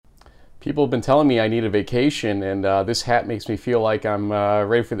People have been telling me I need a vacation, and this hat makes me feel like I'm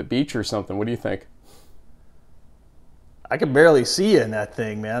ready for the beach or something. What do you think? I can barely see you in that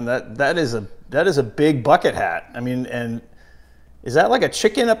thing, man. That is a big bucket hat. I mean, and is that like a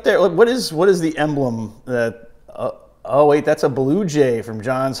chicken up there? What is the emblem that? Oh wait, that's a blue jay from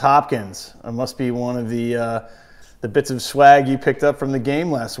Johns Hopkins. It must be one of the bits of swag you picked up from the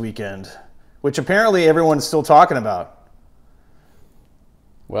game last weekend, which apparently everyone's still talking about.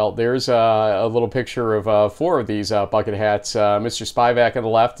 Well, there's a little picture of 4 of these bucket hats. Mr. Spivak on the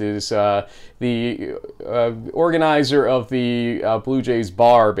left is the organizer of the Blue Jays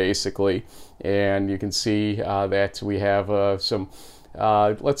bar, basically. And you can see that we have some,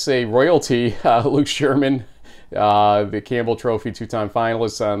 let's say, royalty. Luke Sherman, the Campbell Trophy 2-time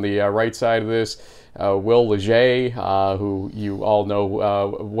finalist on the right side of this. Will Leger, who you all know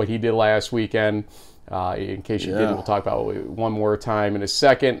what he did last weekend. In case you didn't, we'll talk about it one more time in a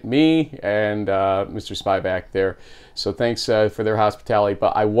second. Me and Mr. Spivak there. So thanks for their hospitality.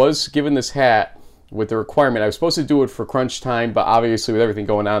 But I was given this hat with the requirement. I was supposed to do it for crunch time, but obviously with everything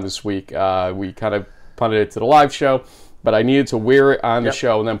going on this week, we kind of punted it to the live show. But I needed to wear it on the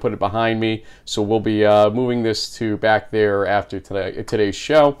show and then put it behind me. So we'll be moving this to back there after today's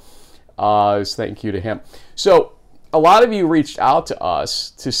show. Thank you to him. So a lot of you reached out to us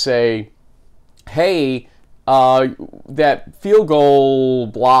to say, hey, that field goal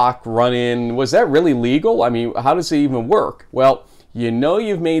block run-in, was that really legal? I mean, how does it even work? Well, you know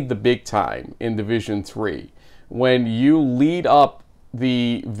you've made the big time in Division III when you lead up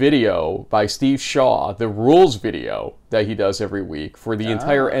the video by Steve Shaw, the rules video that he does every week for the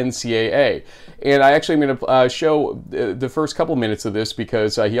entire NCAA. And I actually am going to show the first couple minutes of this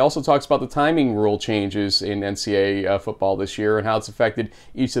because he also talks about the timing rule changes in NCAA football this year and how it's affected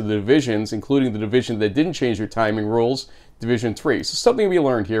each of the divisions, including the division that didn't change their timing rules, Division III. So something we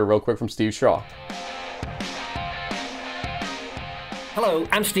learned here real quick from Steve Shaw. Hello,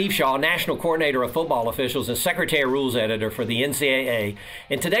 I'm Steve Shaw, National Coordinator of Football Officials and Secretary Rules Editor for the NCAA.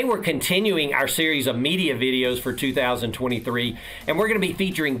 And today we're continuing our series of media videos for 2023, and we're going to be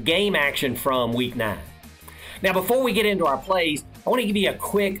featuring game action from Week 9. Now, before we get into our plays, I want to give you a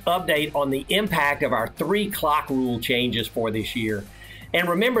quick update on the impact of our 3 clock rule changes for this year. And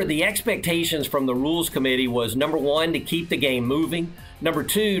remember, the expectations from the Rules Committee was, number 1, to keep the game moving, number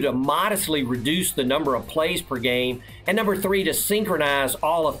 2, to modestly reduce the number of plays per game, and number 3, to synchronize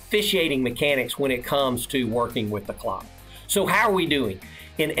all officiating mechanics when it comes to working with the clock. So how are we doing?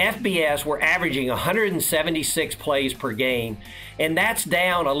 In FBS, we're averaging 176 plays per game, and that's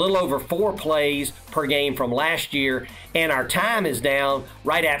down a little over 4 plays per game from last year, and our time is down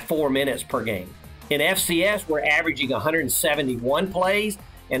right at 4 minutes per game. In FCS, we're averaging 171 plays,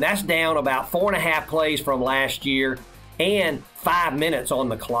 and that's down about 4.5 plays from last year and 5 minutes on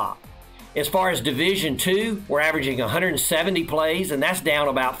the clock. As far as Division II, we're averaging 170 plays, and that's down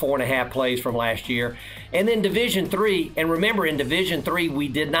about 4.5 plays from last year. And then Division III, and remember in Division III, we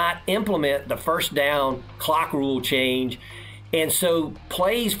did not implement the first down clock rule change, and so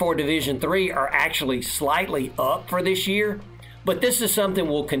plays for Division III are actually slightly up for this year. But this is something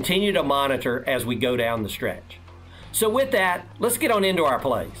we'll continue to monitor as we go down the stretch. So with that, let's get on into our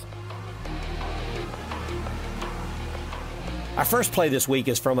plays. Our first play this week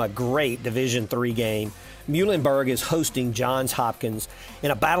is from a great Division III game. Muhlenberg is hosting Johns Hopkins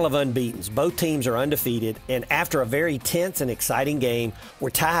in a battle of unbeatens. Both teams are undefeated, and after a very tense and exciting game, we're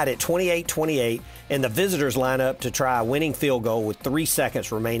tied at 28-28, and the visitors line up to try a winning field goal with 3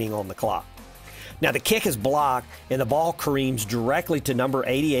 seconds remaining on the clock. Now, the kick is blocked, and the ball careens directly to number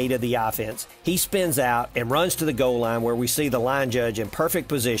 88 of the offense. He spins out and runs to the goal line where we see the line judge in perfect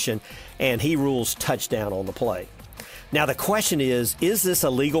position, and he rules touchdown on the play. Now, the question is this a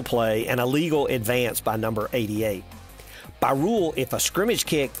legal play and a legal advance by number 88? By rule, if a scrimmage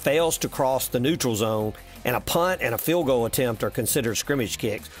kick fails to cross the neutral zone, and a punt and a field goal attempt are considered scrimmage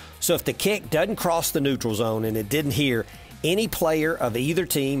kicks. So if the kick doesn't cross the neutral zone and it didn't hear, any player of either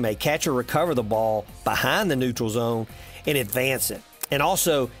team may catch or recover the ball behind the neutral zone and advance it. And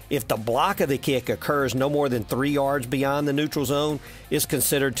also, if the block of the kick occurs no more than 3 yards beyond the neutral zone, it's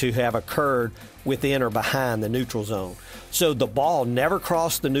considered to have occurred within or behind the neutral zone. So the ball never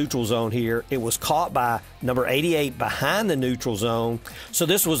crossed the neutral zone here. It was caught by number 88 behind the neutral zone. So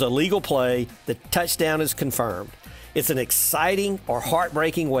this was a legal play. The touchdown is confirmed. It's an exciting or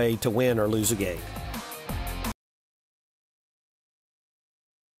heartbreaking way to win or lose a game.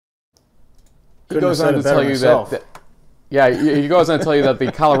 He goes on to tell you that he goes on to tell you that the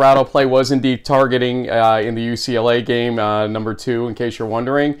Colorado play was indeed targeting in the UCLA game, number 2, in case you're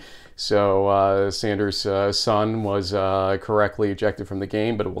wondering. So Sanders' son was correctly ejected from the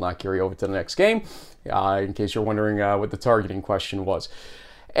game, but it will not carry over to the next game, in case you're wondering what the targeting question was.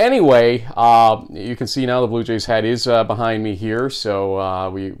 Anyway, you can see now the Blue Jays hat is behind me here,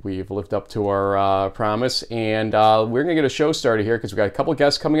 so we've lived up to our promise, and we're going to get a show started here because we've got a couple of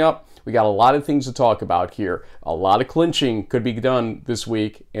guests coming up. We got a lot of things to talk about here. A lot of clinching could be done this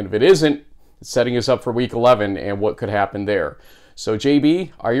week, and if it isn't, it's setting us up for Week 11 and what could happen there. So,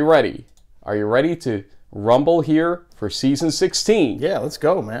 JB, are you ready? Are you ready to rumble here for Season 16? Yeah, let's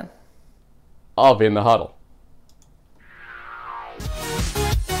go, man. Of In the Huddle.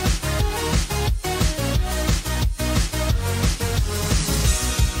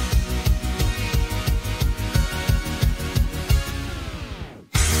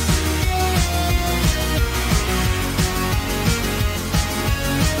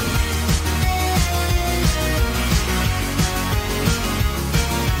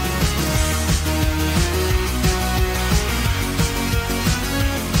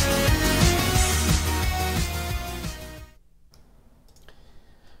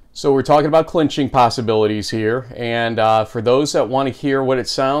 So we're talking about clinching possibilities here, and for those that want to hear what it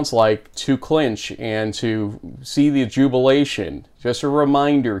sounds like to clinch and to see the jubilation, just a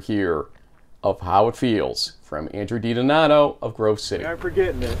reminder here of how it feels from Andrew DiDonato of Grove City. I'm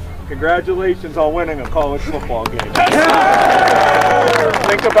forgetting it. Congratulations on winning a college football game. Think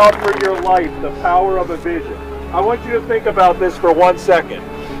about for your life the power of a vision. I want you to think about this for 1 second.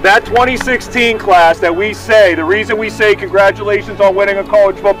 That 2016 class that we say, the reason we say congratulations on winning a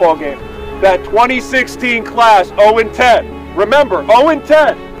college football game, that 2016 class 0-10. Remember,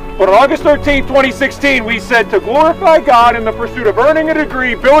 0-10. But on August 13th, 2016, we said to glorify God in the pursuit of earning a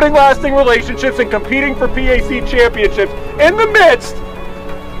degree, building lasting relationships, and competing for PAC championships in the midst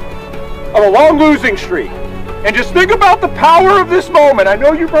of a long losing streak. And just think about the power of this moment. I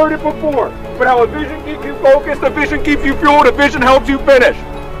know you've heard it before, but how a vision keeps you focused, a vision keeps you fueled, a vision helps you finish.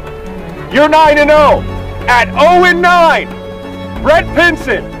 You're 9-0. At 0-9, Brett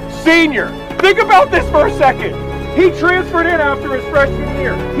Pinson, senior. Think about this for a second. He transferred in after his freshman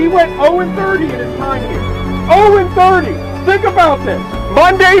year. He went 0-30 in his time here. 0-30. Think about this.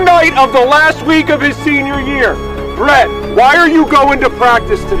 Monday night of the last week of his senior year. Brett, why are you going to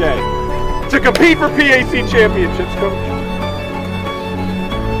practice today? To compete for PAC championships, coach.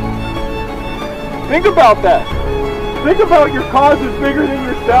 Think about that. Think about your cause is bigger than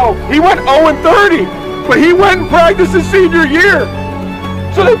yourself. He went 0-30, but he went and practiced his senior year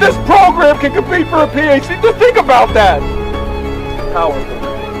so that this program can compete for a PAC. Just think about that. Powerful.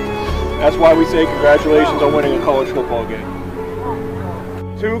 That's why we say congratulations on winning a college football game.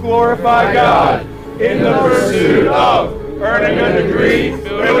 To glorify God in the pursuit of earning a degree,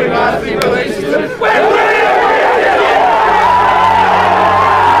 building lasting relationships.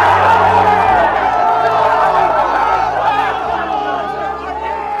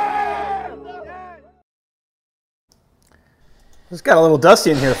 It's got a little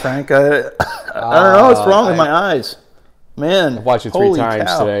dusty in here, Frank. I don't know what's wrong with my eyes. Man, I've watched it three times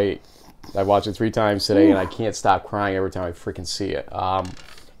today. I watched it 3 times today, and I can't stop crying every time I freaking see it.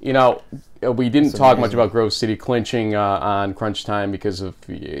 You know, we didn't talk much about Grove City clinching on crunch time because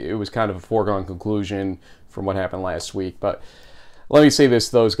it was kind of a foregone conclusion from what happened last week. But let me say this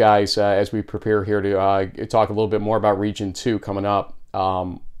to those guys as we prepare here to talk a little bit more about Region 2 coming up.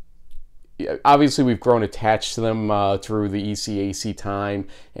 Obviously, we've grown attached to them through the ECAC time,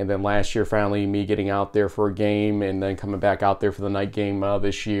 and then last year, finally, me getting out there for a game, and then coming back out there for the night game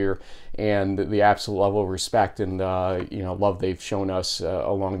this year, and the absolute level of respect and love they've shown us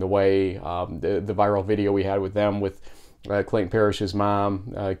along the way. The viral video we had with them with Clayton Parrish's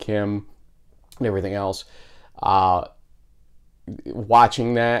mom, Kim, and everything else.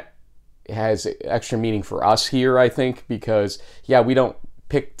 Watching that has extra meaning for us here, I think, because we don't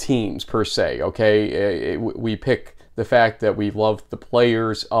pick teams per se, okay? We pick the fact that we love the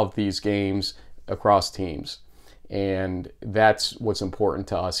players of these games across teams, and that's what's important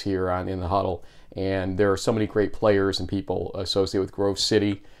to us here on In the Huddle. And there are so many great players and people associated with Grove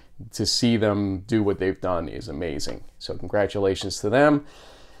City. To see them do what they've done is amazing. So congratulations to them.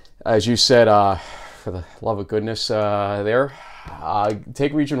 As you said, for the love of goodness there,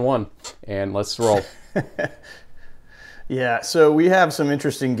 take Region 1 and let's roll. Yeah, so we have some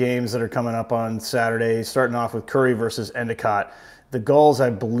interesting games that are coming up on Saturday, starting off with Curry versus Endicott. The Gulls, I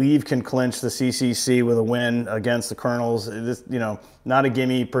believe, can clinch the CCC with a win against the Colonels. This, not a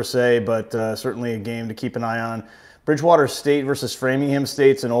gimme per se, but certainly a game to keep an eye on. Bridgewater State versus Framingham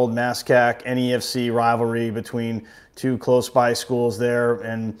State's an old MASCAC NEFC rivalry between two close-by schools there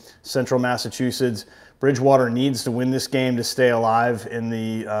in central Massachusetts. Bridgewater needs to win this game to stay alive in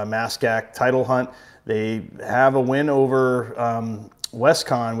the MASCAC title hunt. They have a win over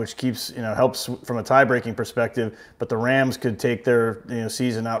WestCon, which keeps, helps from a tie-breaking perspective, but the Rams could take their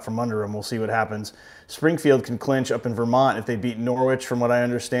season out from under them. We'll see what happens. Springfield can clinch up in Vermont if they beat Norwich, from what I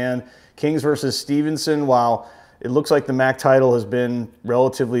understand. Kings versus Stevenson, while it looks like the MAC title has been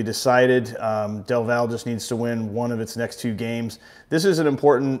relatively decided, Del Val just needs to win one of its next 2 games. This is an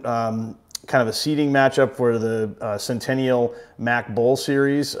important kind of a seeding matchup for the Centennial MAC Bowl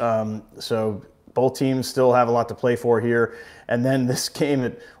Series. So both teams still have a lot to play for here. And then this game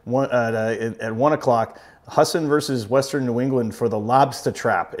at 1 o'clock, Husson versus Western New England for the Lobster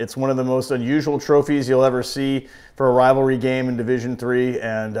Trap. It's one of the most unusual trophies you'll ever see for a rivalry game in Division III.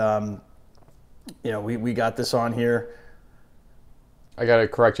 And, we got this on here. I got to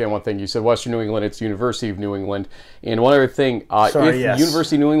correct you on one thing. You said Western New England. It's University of New England. And one other thing, if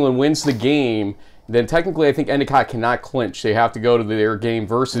University of New England wins the game, then technically I think Endicott cannot clinch. They have to go to their game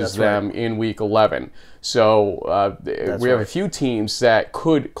versus them in Week 11. So we have a few teams that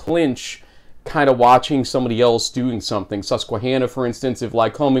could clinch kind of watching somebody else doing something. Susquehanna, for instance, if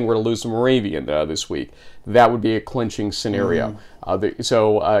Lycoming were to lose to Moravian this week, that would be a clinching scenario.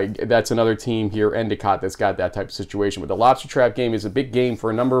 That's another team here, Endicott, that's got that type of situation. But the Lobster Trap game is a big game for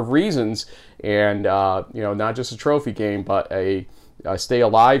a number of reasons, and not just a trophy game, but a stay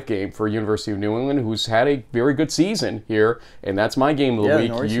alive game for University of New England, who's had a very good season here, and that's my game of the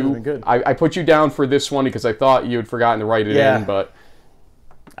week. Been good. I put you down for this one because I thought you had forgotten to write it in, but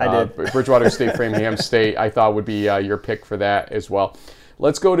I did. Bridgewater State, Framingham State, I thought would be your pick for that as well.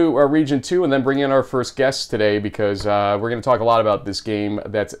 Let's go to Region 2 and then bring in our first guest today, because we're going to talk a lot about this game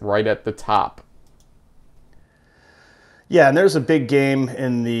that's right at the top. Yeah, and there's a big game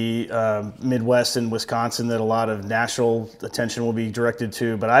in the Midwest and Wisconsin that a lot of national attention will be directed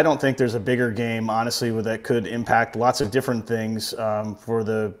to, but I don't think there's a bigger game, honestly, that could impact lots of different things for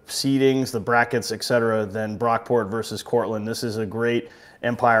the seedings, the brackets, etc., than Brockport versus Cortland. This is a great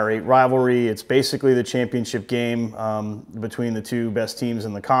Empire 8 rivalry. It's basically the championship game between the 2 best teams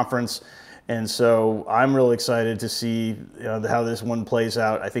in the conference. And so I'm really excited to see how this one plays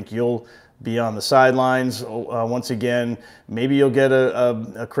out. I think you'll be on the sidelines once again. Maybe you'll get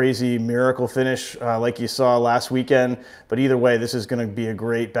a crazy miracle finish like you saw last weekend. But either way, this is going to be a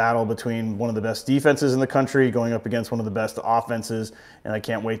great battle between one of the best defenses in the country going up against one of the best offenses. And I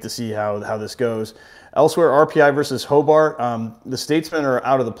can't wait to see how this goes. Elsewhere, RPI versus Hobart. The Statesmen are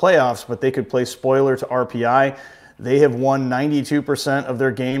out of the playoffs, but they could play spoiler to RPI. They have won 92% of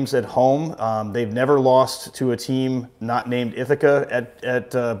their games at home. They've never lost to a team not named Ithaca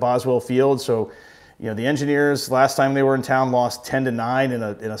at Boswell Field. So, the Engineers, last time they were in town, lost 10-9 in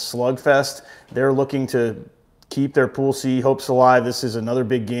a slugfest. They're looking to keep their Pool C hopes alive. This is another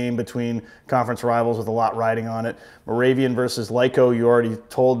big game between conference rivals with a lot riding on it. Moravian versus Lyco, you already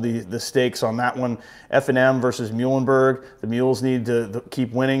told the stakes on that one. F&M versus Muhlenberg. The Mules need to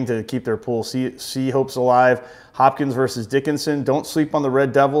keep winning to keep their Pool C hopes alive. Hopkins versus Dickinson. Don't sleep on the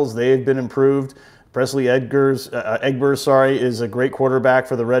Red Devils. They have been improved. Presley Egbers is a great quarterback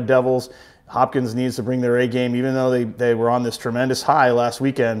for the Red Devils. Hopkins needs to bring their A game. Even though they were on this tremendous high last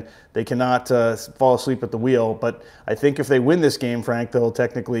weekend, they cannot fall asleep at the wheel. But I think if they win this game, Frank, they'll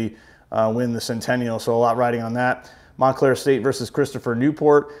technically win the Centennial. So a lot riding on that. Montclair State versus Christopher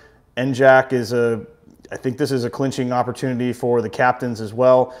Newport. NJAC is I think this is a clinching opportunity for the captains as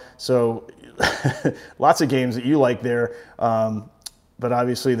well. So lots of games that you like there. But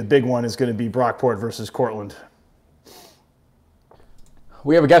obviously the big one is going to be Brockport versus Cortland.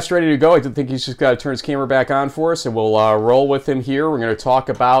 We have a guest ready to go. I think he's just got to turn his camera back on for us, and we'll roll with him here. We're going to talk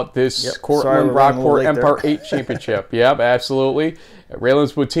about this Cortland-Brockport Empire 8 Championship. Yep, absolutely.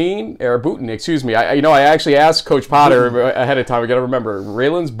 Raylan's Boutin, excuse me. I actually asked Coach Potter ahead of time. We got to remember.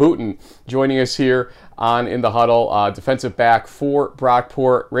 Raylan's Boutin joining us here on In the Huddle, defensive back for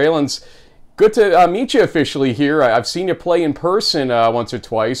Brockport. Raylan's, good to meet you officially here. I've seen you play in person once or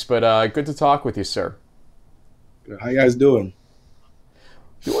twice, but good to talk with you, sir. How you guys doing?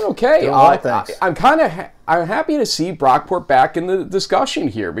 Doing okay. Doing well, thanks. I'm happy to see Brockport back in the discussion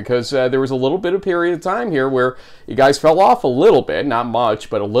here, because there was a little bit of period of time here where you guys fell off a little bit, not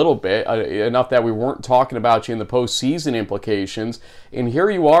much, but a little bit, enough that we weren't talking about you in the postseason implications. And here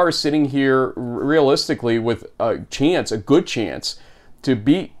you are sitting here realistically with a good chance to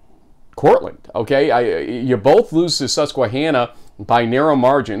beat Cortland. Okay, you both lose to Susquehanna by narrow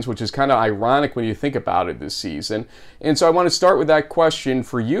margins, which is kind of ironic when you think about it this season. And so I want to start with that question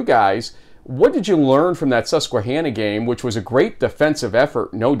for you guys. What did you learn from that Susquehanna game, which was a great defensive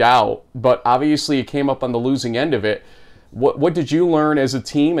effort, no doubt, but obviously it came up on the losing end of it? What did you learn as a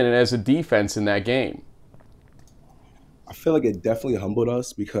team and as a defense in that game? I feel like it definitely humbled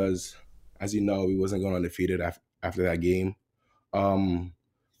us because, as you know, we wasn't going undefeated after that game. Um,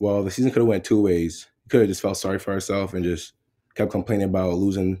 well, the season could have went two ways. We could have just felt sorry for ourselves and just kept complaining about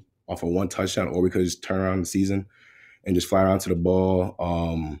losing off of one touchdown, or we could just turn around the season and just fly around to the ball,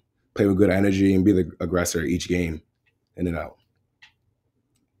 play with good energy, and be the aggressor each game, in and out.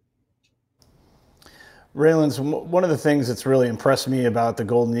 Raylan's, one of the things that's really impressed me about the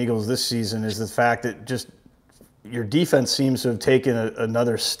Golden Eagles this season is the fact that just your defense seems to have taken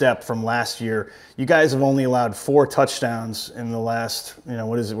another step from last year. You guys have only allowed 4 touchdowns in the last,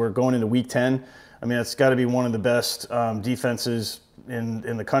 what is it? We're going into week 10. I mean, it's got to be one of the best defenses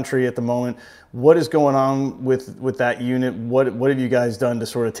in the country at the moment. What is going on with that unit? What have you guys done to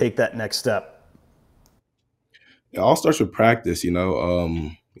sort of take that next step? It all starts with practice.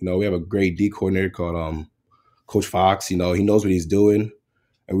 We have a great D coordinator called Coach Fox. He knows what he's doing.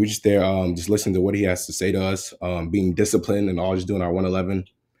 And we're just there, just listening to what he has to say to us, being disciplined and all just doing our 111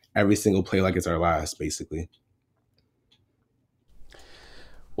 every single play like it's our last, basically.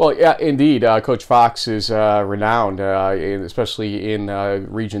 Well, yeah, indeed. Coach Fox is renowned, especially in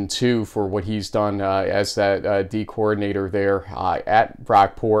Region 2, for what he's done as that D coordinator there at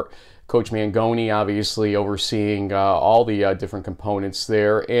Brockport. Coach Mangoni obviously overseeing all the different components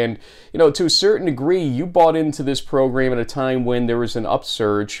there. And, to a certain degree, you bought into this program at a time when there was an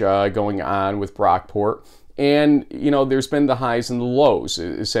upsurge going on with Brockport. And, there's been the highs and the lows,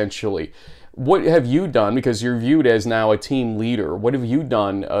 essentially. What have you done, because you're viewed as now a team leader, what have you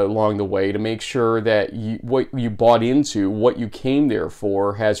done along the way to make sure that what you bought into, what you came there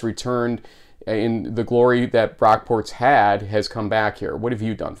for, has returned in the glory that Brockport's had has come back here? What have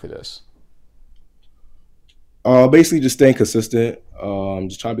you done for this? Basically just staying consistent,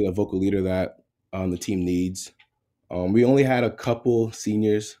 just trying to be a vocal leader that the team needs. We only had a couple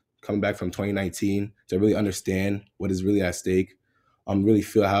seniors coming back from 2019 to really understand what is really at stake. Really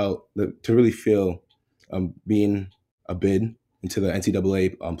feel being a bid into the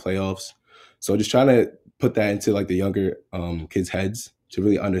NCAA playoffs. So just trying to put that into like the younger kids' heads to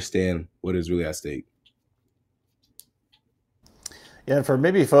really understand what is really at stake. Yeah, for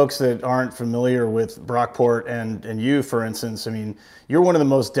maybe folks that aren't familiar with Brockport and you, for instance, I mean, you're one of the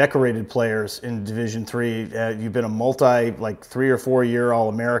most decorated players in Division III. You've been a 3 or 4 year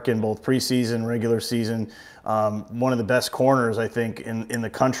All-American, both preseason, regular season. One of the best corners, I think, in the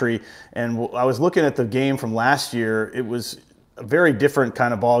country. And I was looking at the game from last year. It was a very different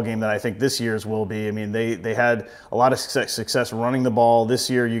kind of ball game than I think this year's will be. I mean, they had a lot of success running the ball. This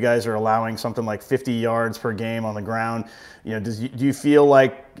year, you guys are allowing something like 50 yards per game on the ground. Do you feel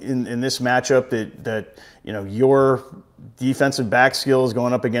like in this matchup that your defensive back skills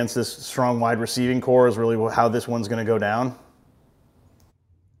going up against this strong wide receiving core is really how this one's going to go down?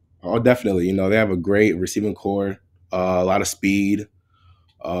 Oh, definitely. They have a great receiving core, a lot of speed,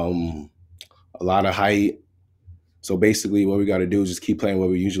 a lot of height. So basically what we got to do is just keep playing what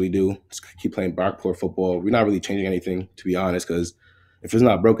we usually do. Just keep playing Brockport football. We're not really changing anything, to be honest, because if it's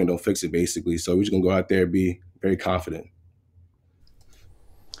not broken, don't fix it, basically. So we're just going to go out there and be very confident.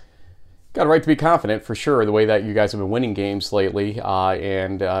 Got a right to be confident, for sure, the way that you guys have been winning games lately.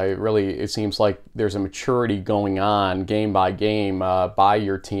 Really, it seems like there's a maturity going on game by game by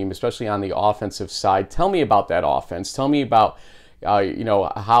your team, especially on the offensive side. Tell me about that offense. Tell me about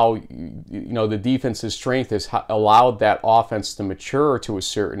how the defense's strength has allowed that offense to mature to a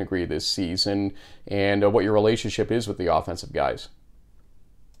certain degree this season, and what your relationship is with the offensive guys.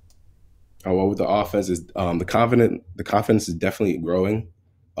 Well, with the offense is the confidence is definitely growing.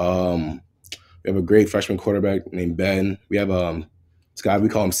 We have a great freshman quarterback named Ben. We have this guy, we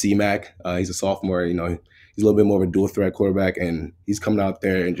call him C-Mac. He's a sophomore. He's a little bit more of a dual threat quarterback, and he's coming out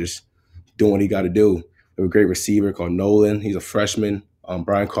there and just doing what he got to do. We have a great receiver called Nolan. He's a freshman.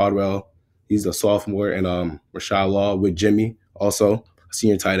 Brian Caldwell, he's a sophomore, and Rashad Law with Jimmy, also a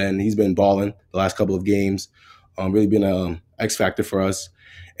senior tight end. He's been balling the last couple of games, really been an X factor for us.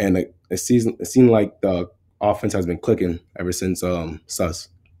 And it seemed like the offense has been clicking ever since Sus.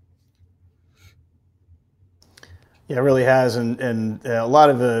 Yeah, it really has, and a lot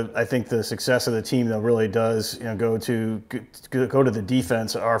of I think the success of the team though really does go to the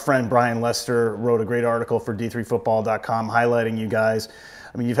defense. Our friend Brian Lester wrote a great article for D3Football.com highlighting you guys.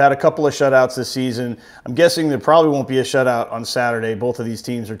 I mean, you've had a couple of shutouts this season. I'm guessing there probably won't be a shutout on Saturday. Both of these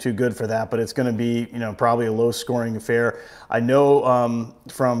teams are too good for that, but it's going to be, probably a low-scoring affair. I know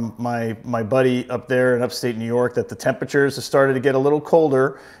from my buddy up there in upstate New York that the temperatures have started to get a little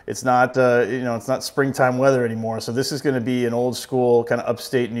colder. It's not, it's not springtime weather anymore. So this is going to be an old school kind of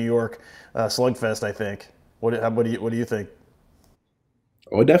upstate New York slugfest, I think. What do you think?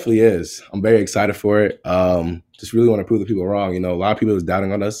 Oh, it definitely is. I'm very excited for it. Just really want to prove the people wrong. You know, a lot of people is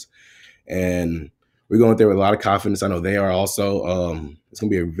doubting on us, and we're going there with a lot of confidence. I know they are also. It's going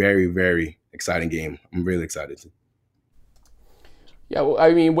to be a very, very exciting game. I'm really excited. Yeah, well,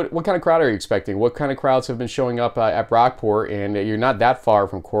 I mean, what kind of crowd are you expecting? What kind of crowds have been showing up at Brockport? And you're not that far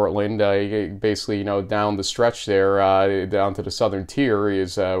from Cortland. Basically, you know, down the stretch there, down to the southern tier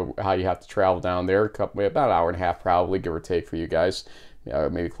is how you have to travel down there. About an hour and a half, probably, give or take, for you guys.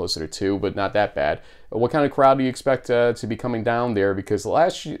 Maybe closer to 2, but not that bad. What kind of crowd do you expect to be coming down there? Because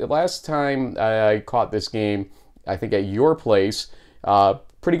last time I caught this game, I think at your place,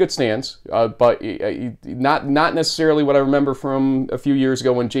 pretty good stands, but not necessarily what I remember from a few years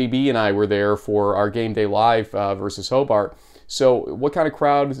ago when JB and I were there for our game day live versus Hobart. So what kind of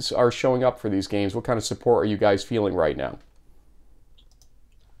crowds are showing up for these games? What kind of support are you guys feeling right now?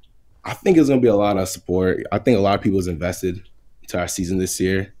 I think it's going to be a lot of support. I think a lot of people is invested into our season this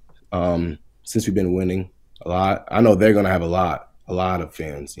year. Since we've been winning a lot, I know they're going to have a lot of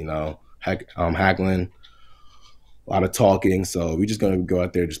fans, you know, haggling, a lot of talking. So we're just going to go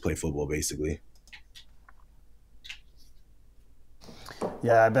out there and just play football, basically.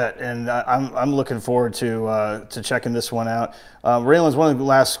 Yeah, I bet, and I'm looking forward to checking this one out. Raylan's one of the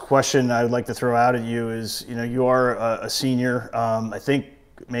last question I'd like to throw out at you is, you know, you are a senior. I think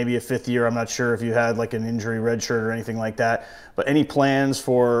maybe a fifth year. I'm not sure if you had like an injury redshirt or anything like that. But any plans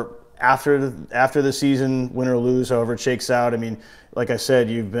for after the season, win or lose, however it shakes out? I mean, like I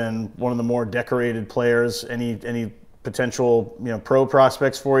said, you've been one of the more decorated players. Any potential, you know, pro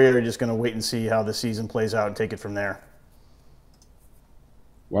prospects for you? Or are you just going to wait and see how the season plays out and take it from there?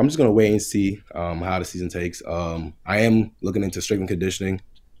 Well, I'm just going to wait and see how the season takes. I am looking into strength and conditioning.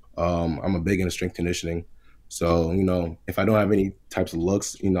 I'm a big into strength conditioning. So, you know, if I don't have any types of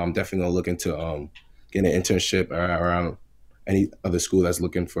looks, you know, I'm definitely going to look into getting an internship around any other school that's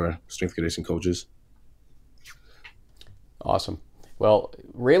looking for strength conditioning coaches. Awesome. Well,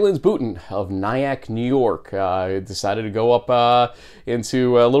 Raylan Booten of Nyack, New York, decided to go up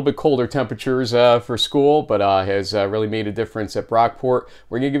into a little bit colder temperatures for school, but has really made a difference at Brockport.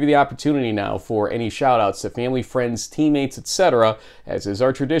 We're going to give you the opportunity now for any shout-outs to family, friends, teammates, etc., as is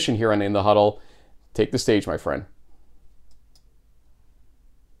our tradition here on In the Huddle. Take the stage, my friend.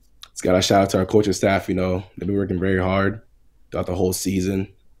 It's got a shout out to our coaching staff. You know, they've been working very hard throughout the whole season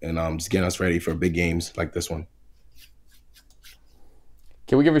and just getting us ready for big games like this one.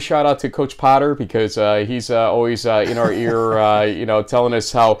 Can we give a shout out to Coach Potter, because he's always in our ear, you know, telling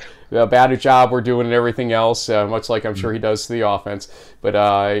us how bad a job we're doing and everything else, much like I'm sure he does to the offense. But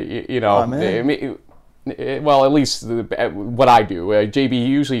you know, well, at least what I do. JB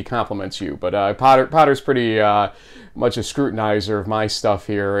usually compliments you, but Potter's pretty much a scrutinizer of my stuff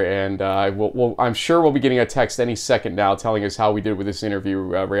here, and I'm sure we'll be getting a text any second now telling us how we did with this interview,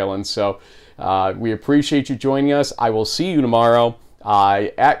 Raylan. So we appreciate you joining us. I will see you tomorrow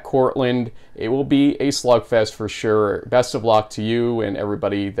at Cortland. It will be a slugfest for sure. Best of luck to you and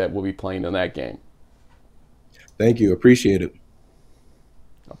everybody that will be playing in that game. Thank you. Appreciate it.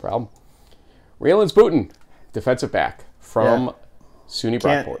 No problem. Raylan Booten, defensive back from SUNY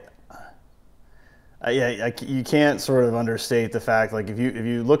Brockport. You can't sort of understate the fact, like, if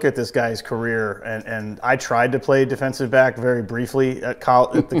you look at this guy's career, and I tried to play defensive back very briefly at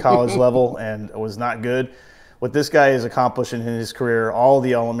the college level and was not good. What this guy has accomplished in his career, all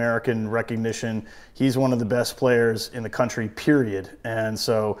the All-American recognition, he's one of the best players in the country, period. And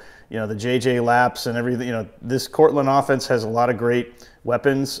so, you know, the JJ laps and everything, you know, this Cortland offense has a lot of great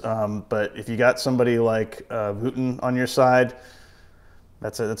weapons, but if you got somebody like Booten on your side,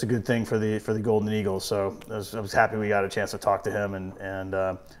 that's a good thing for the Golden Eagles. So I was happy we got a chance to talk to him,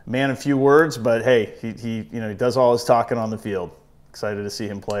 and man, a few words, but hey, he you know, he does all his talking on the field. Excited to see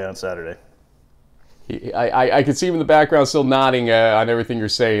him play on Saturday. I could see him in the background still nodding on everything you're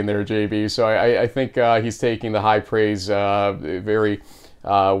saying there, JB. So I think he's taking the high praise very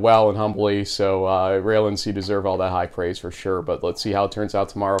well and humbly. So Raylan's, you deserve all that high praise for sure. But let's see how it turns out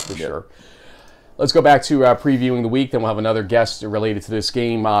tomorrow for sure. Let's go back to previewing the week. Then we'll have another guest related to this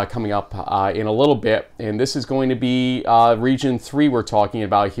game coming up in a little bit. And this is going to be Region 3 we're talking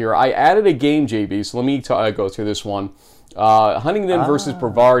about here. I added a game, JB, so let me go through this one. Huntington versus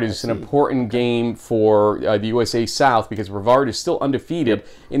Brevard is an important game for the USA South, because Brevard is still undefeated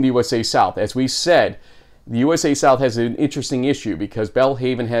in the USA South. As we said, the USA South has an interesting issue because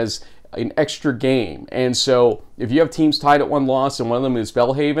Belhaven has an extra game. And so if you have teams tied at one loss and one of them is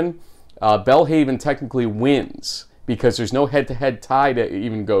Belhaven, Belhaven technically wins because there's no head-to-head tie to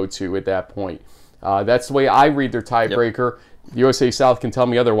even go to at that point. That's the way I read their tiebreaker. USA South can tell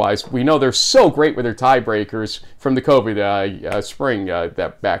me otherwise. We know they're so great with their tiebreakers from the COVID spring,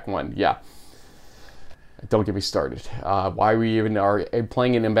 that back one. Yeah. Don't get me started. Why we even are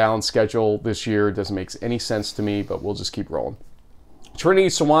playing an imbalanced schedule this year doesn't make any sense to me, but we'll just keep rolling. Trinity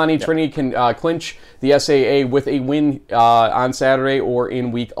Sewanee. Yep. Trinity can clinch the SAA with a win on Saturday or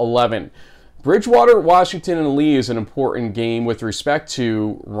in Week 11. Bridgewater, Washington, and Lee is an important game with respect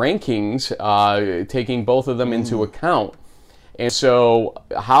to rankings, taking both of them into account. And so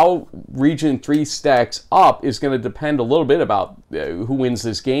how Region 3 stacks up is going to depend a little bit about who wins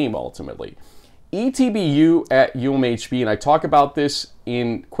this game ultimately. ETBU at UMHB, and I talk about this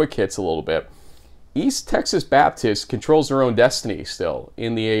in quick hits a little bit. East Texas Baptist controls their own destiny still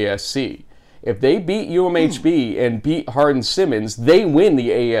in the ASC. If they beat UMHB and beat Hardin-Simmons, they win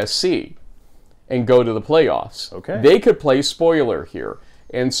the ASC and go to the playoffs. Okay. They could play spoiler here.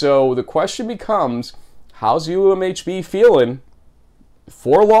 And so the question becomes, how's UMHB feeling?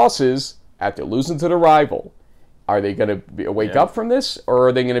 4 losses after losing to the rival. Are they going to wake up from this, or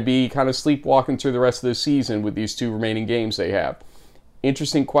are they going to be kind of sleepwalking through the rest of the season with these 2 remaining games they have?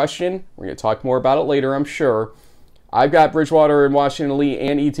 Interesting question. We're going to talk more about it later, I'm sure. I've got Bridgewater and Washington Lee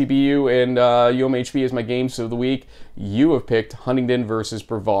and ETBU and UMHB as my games of the week. You have picked Huntingdon versus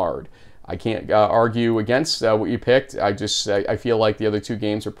Brevard. I can't argue against what you picked. I feel like the other 2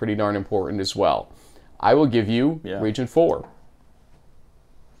 games are pretty darn important as well. I will give you Region 4.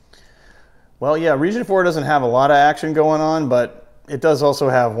 Well, yeah, Region 4 doesn't have a lot of action going on, but it does also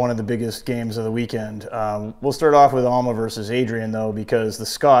have one of the biggest games of the weekend. We'll start off with Alma versus Adrian, though, because the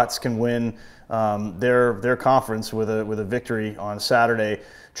Scots can win their conference with a victory on Saturday.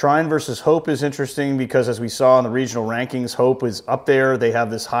 Trine versus Hope is interesting because, as we saw in the regional rankings, Hope is up there. They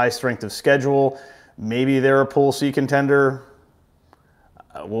have this high strength of schedule. Maybe they're a Pool C contender.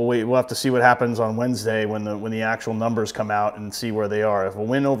 We'll wait. We'll have to see what happens on Wednesday when the actual numbers come out and see where they are. If a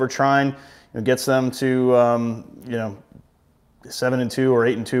win over Trine gets them to 7-2 or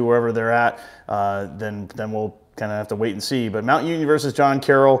 8-2 wherever they're at, then we'll kind of have to wait and see. But Mount Union versus John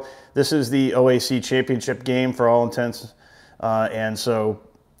Carroll, this is the OAC championship game for all intents, and so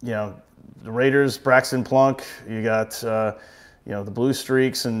the Raiders, Braxton Plunk, you got the Blue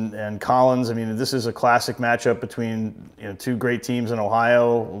Streaks and Collins. I mean, this is a classic matchup between 2 great teams in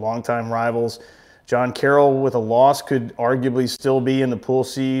Ohio, longtime rivals. John Carroll with a loss could arguably still be in the Pool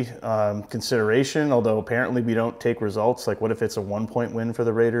C consideration, although apparently we don't take results. Like, what if it's a 1-point win for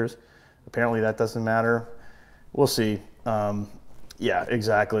the Raiders? Apparently that doesn't matter. We'll see. Yeah,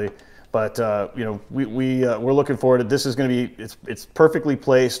 exactly. But we're looking forward to this. Is going to be it's perfectly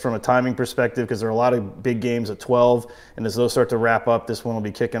placed from a timing perspective because there are a lot of big games at 12, and as those start to wrap up, this one will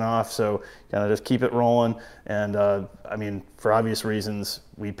be kicking off. So kind of just keep it rolling. And I mean, for obvious reasons,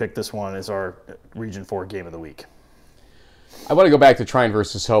 we picked this one as our Region 4 game of the week. I want to go back to Trine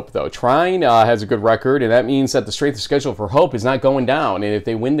versus Hope, though. Trine has a good record, and that means that the strength of schedule for Hope is not going down. And if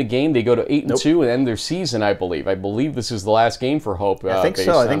they win the game, they go to 8-2 and end their season, I believe. I believe this is the last game for Hope. I think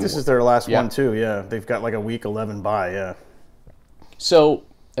so. I think this is their last one, too. Yeah, they've got like a Week 11 bye, yeah. So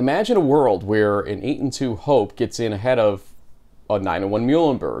imagine a world where an 8-2 Hope gets in ahead of a 9-1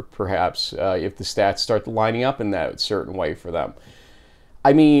 Muhlenberg, perhaps, if the stats start lining up in that certain way for them.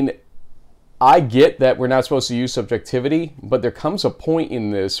 I mean, I get that we're not supposed to use subjectivity, but there comes a point in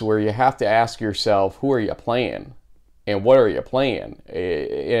this where you have to ask yourself, who are you playing? And what are you playing?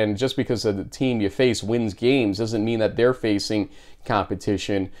 And just because the team you face wins games doesn't mean that they're facing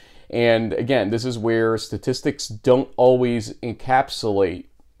competition. And again, this is where statistics don't always encapsulate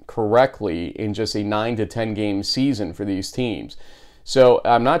correctly in just a 9 to 10 game season for these teams. So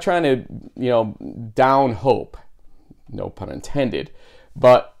I'm not trying to, down Hope, no pun intended,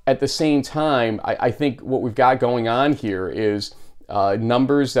 but at the same time, I think what we've got going on here is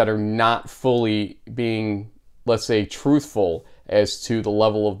numbers that are not fully being, let's say, truthful as to the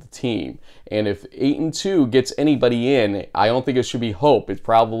level of the team. And if 8-2 gets anybody in, I don't think it should be Hope. It's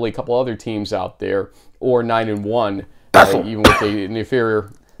probably a couple other teams out there, or 9-1, even with an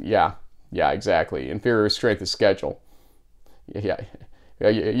inferior, yeah, exactly, inferior strength of schedule. Yeah,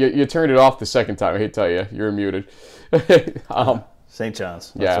 you turned it off the second time. I hate to tell you, you're muted. St.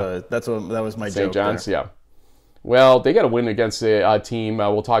 John's. That was my joke. St. John's, yeah. Well, they got to win against a team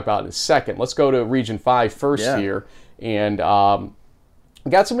we'll talk about in a second. Let's go to Region 5 first here. And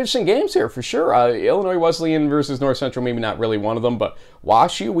got some interesting games here for sure. Illinois Wesleyan versus North Central, maybe not really one of them, but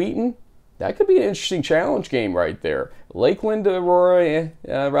Wash U Wheaton, that could be an interesting challenge game right there. Lakeland, Aurora,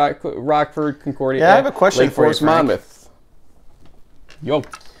 Rockford, Concordia. Yeah, I have a question Lake for you, Forest, Monmouth. Yo.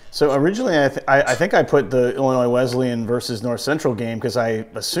 So originally, I think I put the Illinois Wesleyan versus North Central game because I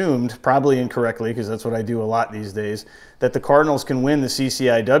assumed, probably incorrectly, because that's what I do a lot these days, that the Cardinals can win the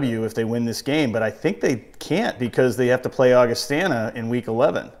CCIW if they win this game. But I think they can't because they have to play Augustana in Week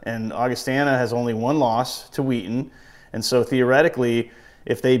 11. And Augustana has only one loss to Wheaton. And so theoretically,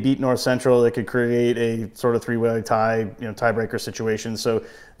 if they beat North Central, they could create a sort of three-way tie, tiebreaker situation. So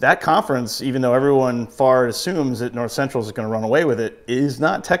that conference, even though everyone far assumes that North Central is going to run away with it, is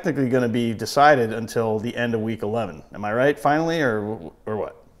not technically going to be decided until the end of Week 11. Am I right, finally, or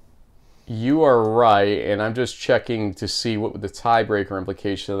what? You are right, and I'm just checking to see what the tiebreaker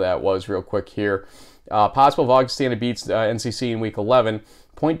implication of that was real quick here. Possible if Augustana beats NCC in Week 11.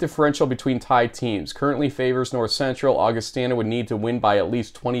 Point differential between tied teams currently favors North Central. Augustana would need to win by at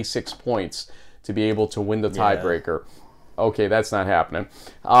least 26 points to be able to win the tiebreaker. Okay, that's not happening.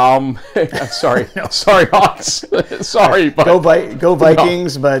 Sorry, sorry, Hawks. Sorry, but go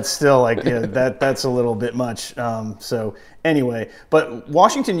Vikings, but still, that's a little bit much. So anyway, but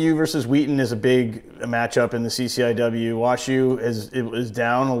Washington U versus Wheaton is a big matchup in the CCIW. WashU is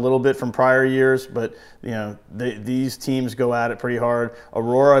down a little bit from prior years, but these teams go at it pretty hard.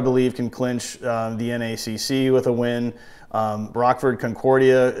 Aurora, I believe, can clinch the NACC with a win. Rockford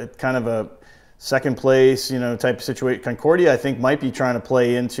Concordia, kind of a second place, type of situation. Concordia, I think, might be trying to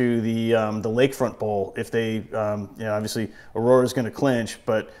play into the Lakefront Bowl if they, obviously Aurora's going to clinch,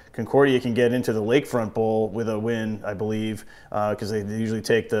 but Concordia can get into the Lakefront Bowl with a win, I believe, because they usually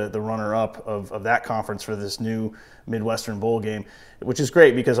take the runner-up of that conference for this new Midwestern Bowl game, which is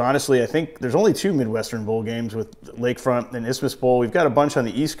great because honestly, I think there's only 2 Midwestern Bowl games with Lakefront and Isthmus Bowl. We've got a bunch on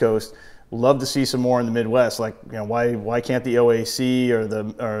the East Coast. Love to see some more in the Midwest. Why can't the OAC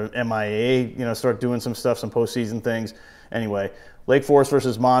or MIA, start doing some stuff, some postseason things? Anyway, Lake Forest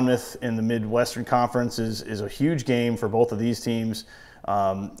versus Monmouth in the Midwestern Conference is a huge game for both of these teams,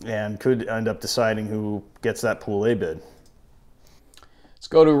 and could end up deciding who gets that Pool A bid. Let's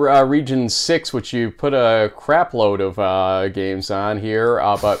go to Region 6, which you put a crap load of games on here,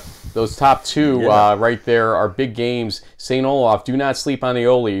 but those top 2 right there are big games. St. Olaf, do not sleep on the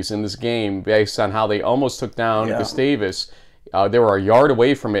Oles in this game based on how they almost took down Gustavus. They were a yard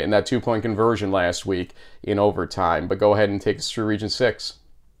away from it in that 2-point conversion last week in overtime. But go ahead and take us through Region 6.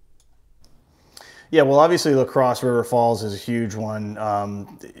 Yeah, well, obviously La Crosse River Falls is a huge one.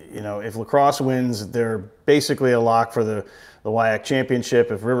 If La Crosse wins, they're basically a lock for the WIAC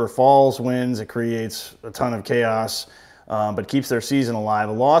championship. If River Falls wins, it creates a ton of chaos, but keeps their season alive.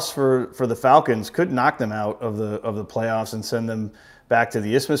 A loss for the Falcons could knock them out of the playoffs and send them back to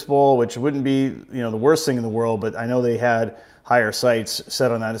the Isthmus Bowl, which wouldn't be the worst thing in the world. But I know they had higher sights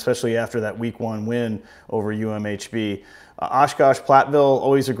set on that, especially after that Week 1 win over UMHB. Oshkosh Platteville,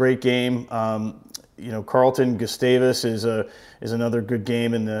 always a great game. Carleton Gustavus is another good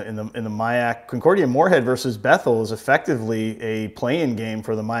game in the MIAC. Concordia Moorhead versus Bethel is effectively a play-in game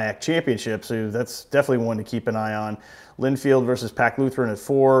for the MIAC championship, so that's definitely one to keep an eye on. Linfield versus Pac Lutheran at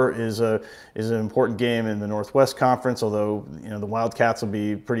 4 is an important game in the Northwest Conference, although the Wildcats will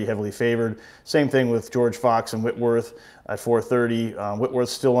be pretty heavily favored. Same thing with George Fox and Whitworth at 4:30.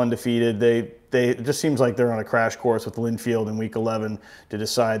 Whitworth's still undefeated. It just seems like they're on a crash course with Linfield in Week 11 to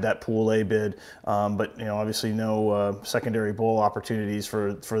decide that Pool A bid. But obviously no secondary bowl opportunities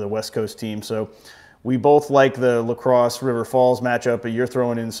for the West Coast team. So we both like the La Crosse River Falls matchup, but you're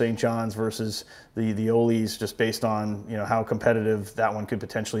throwing in St. John's versus the Oles just based on how competitive that one could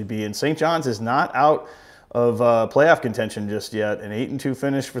potentially be. And St. John's is not out of playoff contention just yet. An 8-2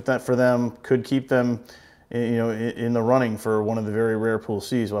 finish for them could keep them in the running for one of the very rare Pool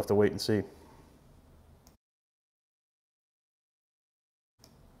Cs. We'll have to wait and see.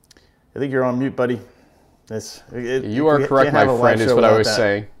 I think you're on mute, buddy. You are correct, my friend, is what I was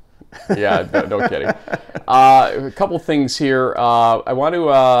saying. Yeah, no kidding. A couple things here. I want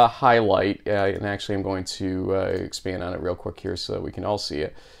to highlight, and actually I'm going to expand on it real quick here so that we can all see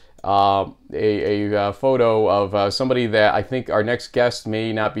it. A photo of somebody that I think our next guest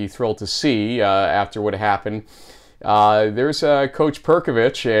may not be thrilled to see after what happened. There's Coach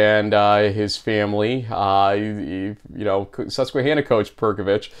Perkovich and his family, Susquehanna Coach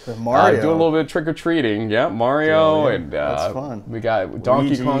Perkovich, Mario doing a little bit of trick-or-treating. Yeah, Mario, yeah, and that's fun. We got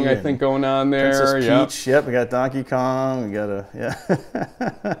Donkey Kong, I think, going on there. Princess Peach, yep, we got Donkey Kong, we got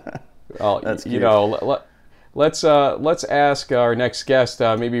Well, that's cute. Let's ask our next guest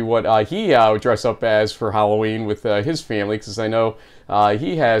maybe what he would dress up as for Halloween with his family, because I know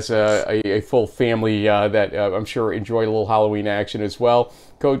he has a full family that I'm sure enjoyed a little Halloween action as well.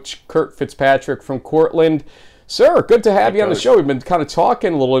 Coach Kurt Fitzpatrick from Cortland. Sir, good to have you on the show. We've been kind of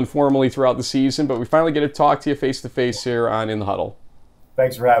talking a little informally throughout the season, but we finally get to talk to you face-to-face here on In the Huddle.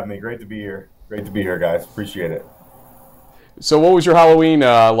 Thanks for having me. Great to be here. Great to be here, guys. Appreciate it. So what was your Halloween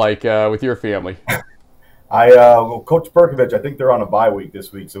like with your family? Well, Coach Perkovich, I think they're on a bye week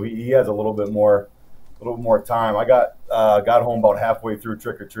this week, so he has a little bit more time. I got home about halfway through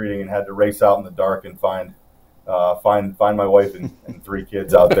trick or treating and had to race out in the dark and find my wife and 3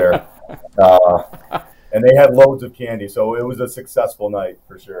 kids out there, and they had loads of candy, so it was a successful night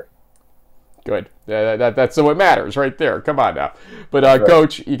for sure. Good. That's what matters right there. Come on now. But, right.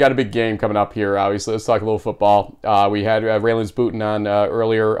 Coach, you got a big game coming up here, obviously. Let's talk a little football. We had Raylan's Booten on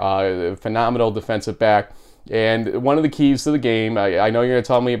earlier, phenomenal defensive back. And one of the keys to the game, I know you're going to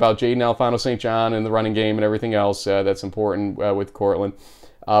tell me about Jaden Alfano St. John and the running game and everything else that's important with Cortland.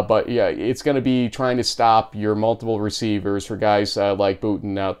 But, yeah, it's going to be trying to stop your multiple receivers for guys like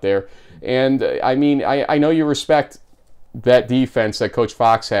Booten out there. And, I mean, I know you respect that defense that Coach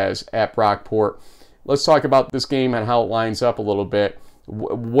Fox has at Brockport. Let's talk about this game and how it lines up a little bit.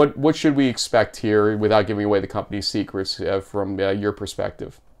 What should we expect here without giving away the company's secrets from your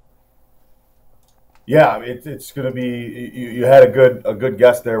perspective? Yeah, it's going to be. You had a good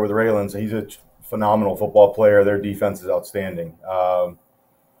guess there with Raylan's. He's a phenomenal football player. Their defense is outstanding.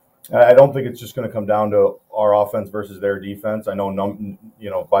 I don't think it's just going to come down to our offense versus their defense. I know,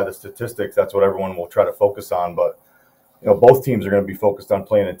 by the statistics, that's what everyone will try to focus on, but both teams are going to be focused on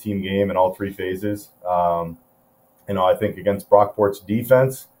playing a team game in all 3 phases. I think against Brockport's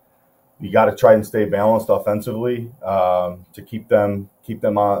defense, you got to try and stay balanced offensively to keep them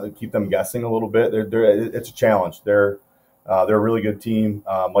guessing a little bit. It's a challenge. They're a really good team.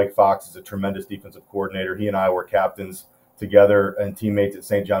 Mike Fox is a tremendous defensive coordinator. He and I were captains together and teammates at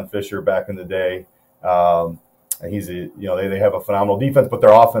St. John Fisher back in the day. And they have a phenomenal defense, but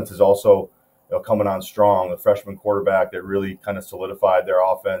their offense is also coming on strong. The freshman quarterback that really kind of solidified their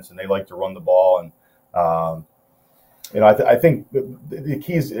offense, and they like to run the ball. And I think the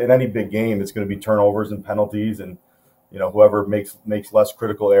keys in any big game is going to be turnovers and penalties, and whoever makes less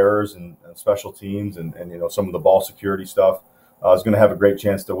critical errors and special teams and some of the ball security stuff is going to have a great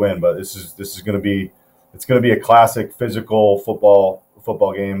chance to win. But this is going to be a classic physical football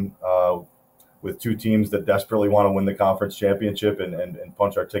game. With 2 teams that desperately want to win the conference championship and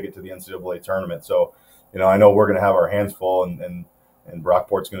punch our ticket to the NCAA tournament. So, I know we're going to have our hands full, and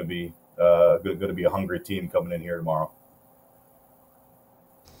Brockport's going to be a hungry team coming in here tomorrow.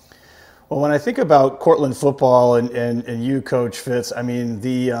 Well, when I think about Cortland football and you, Coach Fitz, I mean,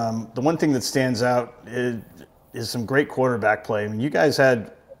 the one thing that stands out is some great quarterback play. I mean, you guys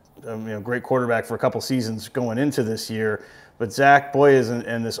had great quarterback for a couple seasons going into this year. But Zach Boyes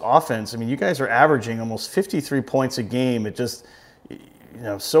and this offense, I mean, you guys are averaging almost 53 points a game. It just,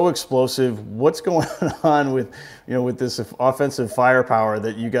 so explosive. What's going on with this offensive firepower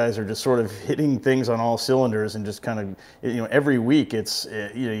that you guys are just sort of hitting things on all cylinders and just kind of, every week it's,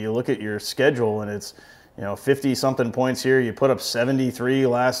 you look at your schedule and it's, 50-something points here. You put up 73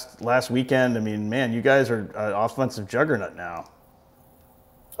 last weekend. I mean, man, you guys are an offensive juggernaut now.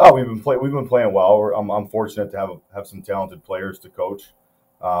 Oh, we've been playing well. I'm fortunate to have some talented players to coach.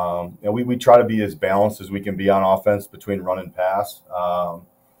 We try to be as balanced as we can be on offense between run and pass.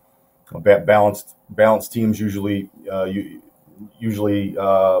 Balanced teams usually work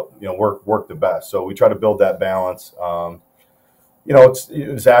the best. So we try to build that balance.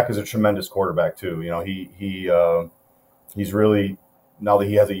 Zach is a tremendous quarterback too. He's really, now that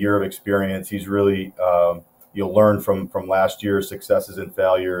he has a year of experience, he's really. You'll learn from last year's successes and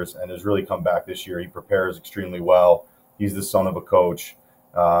failures, and has really come back this year. He prepares extremely well. He's the son of a coach,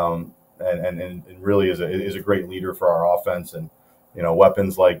 and really is a great leader for our offense. And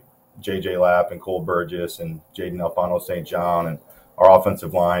weapons like J.J. Lapp and Cole Burgess and Jaden Alfano St. John, and our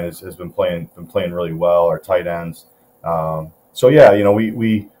offensive line has been playing really well. Our tight ends.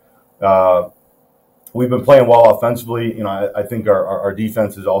 We've been playing well offensively. I think our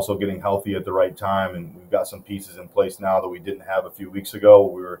defense is also getting healthy at the right time, and we've got some pieces in place now that we didn't have a few weeks ago.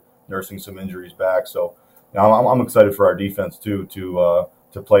 We were nursing some injuries back, so I'm excited for our defense too to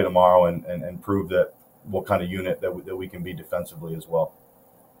play tomorrow and prove that what kind of unit that we can be defensively as well.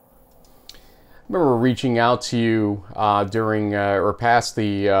 I remember reaching out to you during or past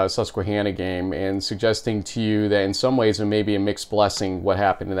the Susquehanna game and suggesting to you that in some ways it may be a mixed blessing what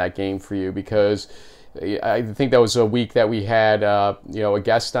happened in that game for you, because I think that was a week that we had a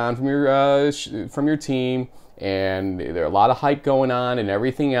guest on from your team, and there are a lot of hype going on and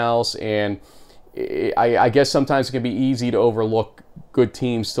everything else, and I guess sometimes it can be easy to overlook good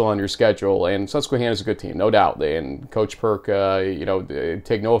teams still on your schedule, and Susquehanna is a good team, no doubt. And Coach Perk,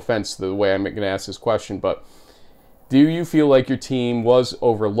 take no offense to the way I'm going to ask this question, but Do you feel like your team was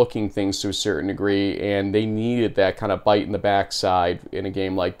overlooking things to a certain degree, and they needed that kind of bite in the backside in a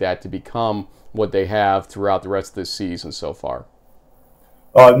game like that to become what they have throughout the rest of this season so far?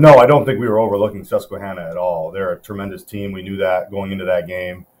 No, I don't think we were overlooking Susquehanna at all. They're a tremendous team. We knew that going into that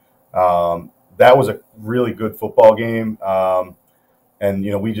game. That was a really good football game,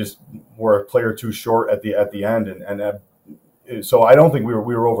 and we just were a player too short at the end, and so I don't think we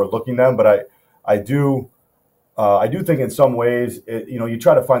were overlooking them. But I do think in some ways, you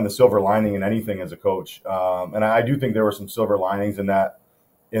try to find the silver lining in anything as a coach, and I do think there were some silver linings in that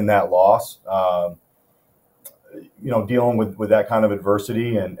loss. Dealing with that kind of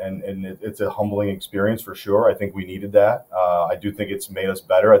adversity, and it's a humbling experience for sure. I think we needed that. I do think it's made us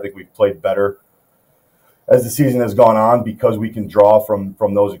better. I think we've played better as the season has gone on because we can draw from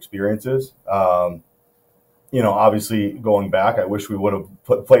those experiences. Obviously going back, I wish we would have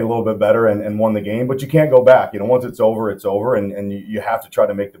played a little bit better and won the game, but you can't go back. Once it's over, it's over, and you have to try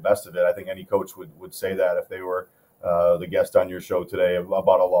to make the best of it. I think any coach would say that if they were the guest on your show today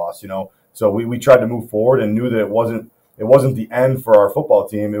about a loss, So we tried to move forward and knew that it wasn't the end for our football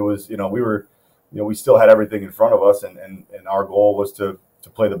team. It was, we still had everything in front of us, and our goal was to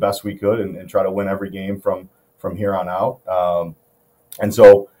play the best we could and try to win every game from here on out. And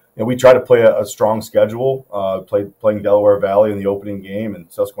so we tried to play a strong schedule, playing Delaware Valley in the opening game and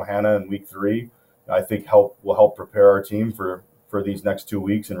Susquehanna in week 3. I think will help prepare our team for these next 2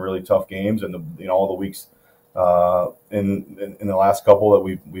 weeks and really tough games, and all the weeks in the last couple that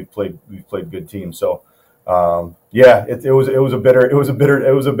we've played good teams. So it was a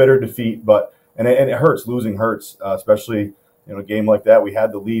bitter defeat, but it hurts. Losing hurts, especially a game like that. We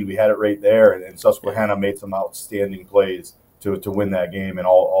had the lead, we had it right there, and Susquehanna made some outstanding plays to win that game, and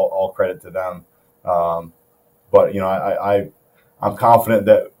all credit to them. But I'm confident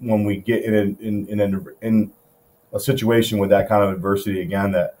that when we get in a situation with that kind of adversity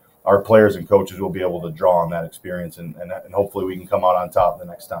again, that our players and coaches will be able to draw on that experience, and hopefully we can come out on top the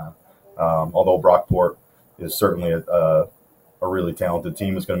next time. Although Brockport is certainly a really talented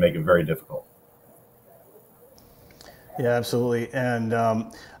team, it's going to make it very difficult. Yeah, absolutely. And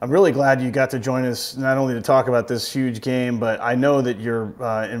I'm really glad you got to join us, not only to talk about this huge game, but I know that you're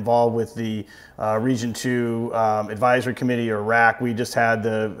involved with the Region 2 Advisory Committee, or RAC. We just had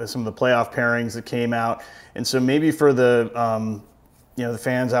some of the playoff pairings that came out. And so maybe for the the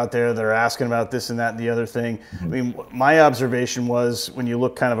fans out there that are asking about this and that and the other thing. Mm-hmm. I mean, my observation was when you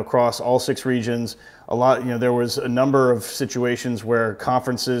look kind of across all 6 regions, there was a number of situations where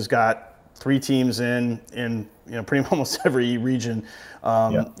conferences got 3 teams in pretty almost every region.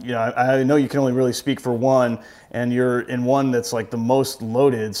 I know you can only really speak for one, and you're in one that's like the most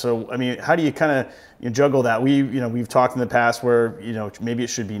loaded. So, I mean, how do you kind of juggle that? We've talked in the past where, maybe it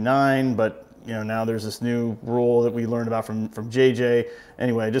should be 9, but now there's this new rule that we learned about from JJ.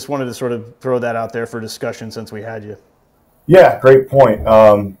 Anyway, I just wanted to sort of throw that out there for discussion since we had you. Yeah, great point.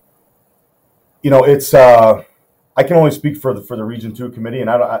 It's I can only speak for the Region 2 committee, and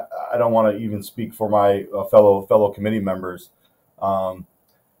I don't want to even speak for my fellow committee members. The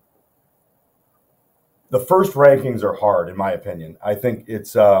first rankings are hard, in my opinion. I think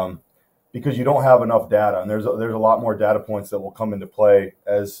it's because you don't have enough data, and there's a lot more data points that will come into play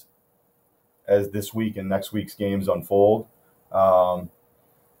as this week and next week's games unfold. But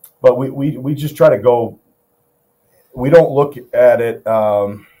we just try to go. We don't look at it.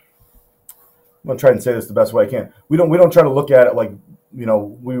 I'm gonna try and say this the best way I can. We don't try to look at it like we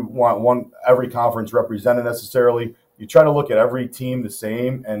want every conference represented necessarily. You try to look at every team the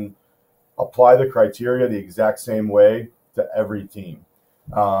same and apply the criteria the exact same way to every team.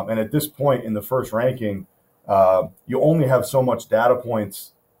 And at this point in the first ranking, you only have so much data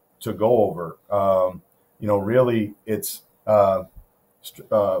points to go over. Really, it's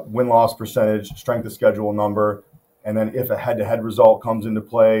win-loss percentage, strength of schedule number, and then if a head-to-head result comes into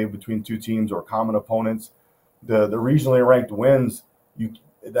play between 2 teams or common opponents, the regionally ranked wins,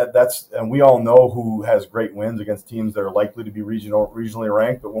 and we all know who has great wins against teams that are likely to be regionally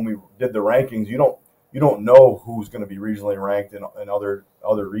ranked. But when we did the rankings, you don't know who's going to be regionally ranked in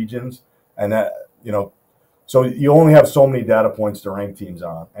other regions, and that so you only have so many data points to rank teams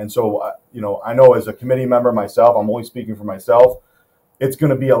on. And so I know as a committee member myself, I'm only speaking for myself. It's going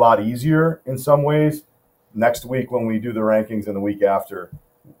to be a lot easier in some ways next week when we do the rankings and the week after,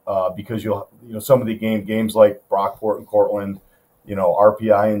 because some of the games like Brockport and Cortland,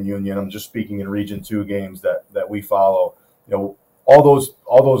 RPI and Union. I'm just speaking in Region 2 games that we follow. All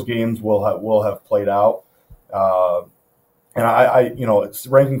those games will have played out, and it's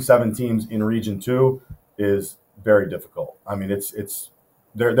ranking 7 teams in Region 2 is very difficult. I mean,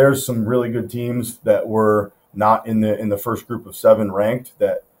 there's some really good teams that were not in the first group of 7 ranked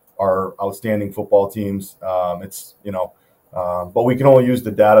that are outstanding football teams. But we can only use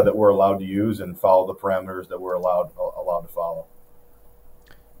the data that we're allowed to use and follow the parameters that we're allowed to follow.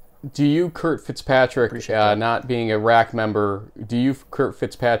 Do you, Kurt Fitzpatrick, not being a RAC member, do you, Kurt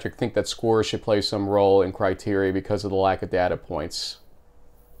Fitzpatrick, think that scores should play some role in criteria because of the lack of data points?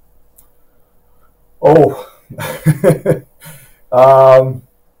 Oh,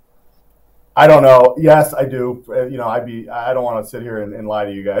 I don't know. Yes, I do. I don't want to sit here and lie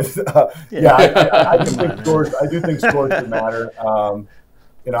to you guys. I do think scores. I do think scores should matter.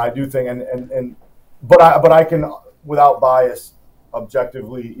 I do think, but I can, without bias,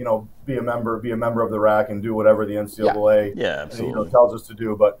 objectively, be a member of the RAC and do whatever the NCAA tells us to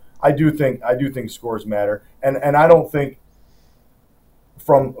do. But I do think scores matter, and I don't think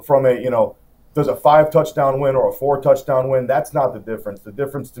from a does a 5-touchdown win or a 4-touchdown win, that's not the difference. The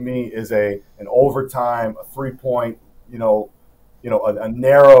difference to me is an overtime, a 3-point, a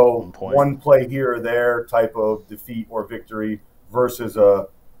narrow 1 play here or there type of defeat or victory versus a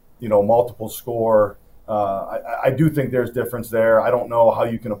multiple score. I do think there's difference there. I don't know how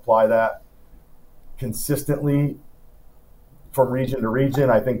you can apply that consistently from region to region.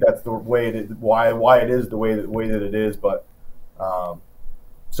 I think that's the way why it is the way that it is. But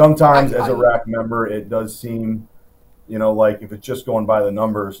sometimes as a RAC member, it does seem, like if it's just going by the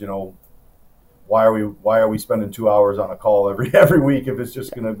numbers, why are we spending 2 hours on a call every week if it's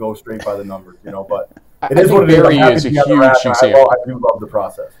just going to go straight by the numbers, But it is what it is. Barry is a huge example. I do love the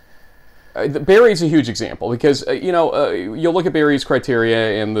process. Barry's a huge example because, you'll look at Barry's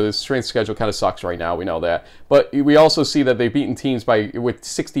criteria and the strength schedule kind of sucks right now. We know that. But we also see that they've beaten teams with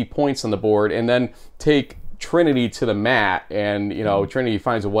 60 points on the board and then take Trinity to the mat and, Trinity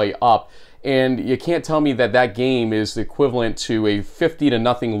finds a way up. And you can't tell me that game is the equivalent to a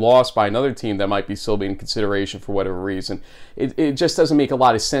 50-0 loss by another team that might be still being in consideration for whatever reason. It just doesn't make a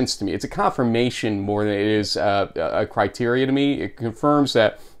lot of sense to me. It's a confirmation more than it is a criteria to me. It confirms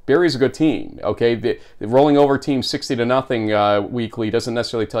that Barry's a good team, okay? The rolling over teams 60-0 weekly doesn't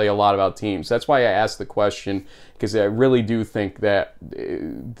necessarily tell you a lot about teams. That's why I asked the question, because I really do think that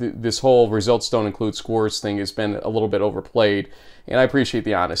this whole results don't include scores thing has been a little bit overplayed. And I appreciate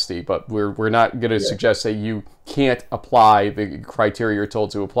the honesty, but we're not going to suggest that you can't apply the criteria you're told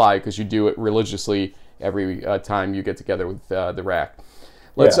to apply because you do it religiously every time you get together with the RAC.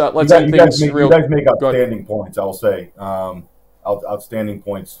 Let's end things real. You guys make outstanding points, I will say. Outstanding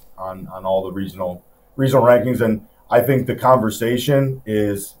points on all the regional rankings, and I think the conversation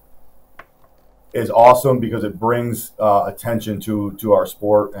is awesome because it brings attention to our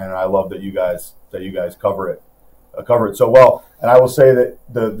sport, and I love that you guys cover it so well. And I will say that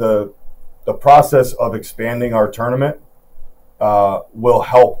the process of expanding our tournament will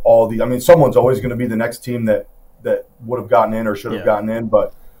help all the. I mean, someone's always going to be the next team that would have gotten in or should have gotten in,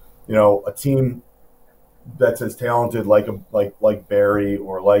 but a team that's as talented like Barry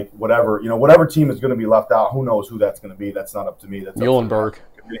or like whatever team is going to be left out. Who knows who that's going to be? That's not up to me. That's Muhlenberg.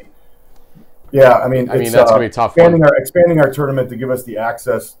 Yeah, I mean that's going to be a tough expanding our tournament to give us the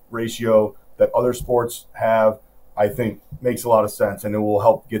access ratio that other sports have. I think makes a lot of sense, and it will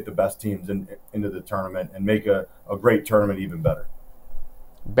help get the best teams into the tournament and make a great tournament even better.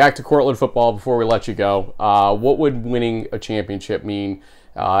 Back to Cortland football before we let you go. What would winning a championship mean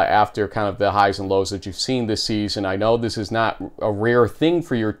after kind of the highs and lows that you've seen this season? I know this is not a rare thing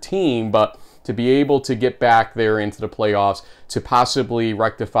for your team, but to be able to get back there into the playoffs, to possibly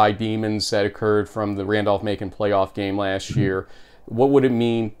rectify demons that occurred from the Randolph-Macon playoff game last year, what would it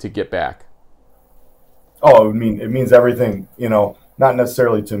mean to get back? Oh, it means everything, not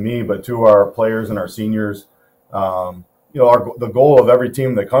necessarily to me, but to our players and our seniors. The goal of every team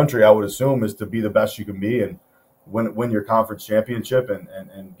in the country, I would assume, is to be the best you can be and win your conference championship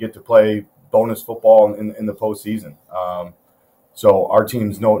and get to play bonus football in the postseason. So our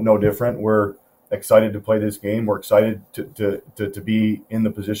team's no different. We're excited to play this game. We're excited to be in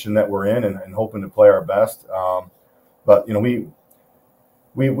the position that we're in and hoping to play our best. But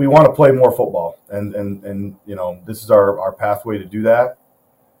we want to play more football, and this is our pathway to do that.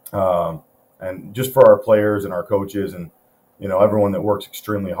 And just for our players and our coaches and everyone that works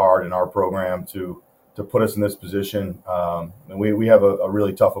extremely hard in our program to put us in this position. And we have a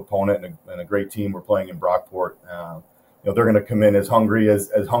really tough opponent and a great team. We're playing in Brockport. They're going to come in as hungry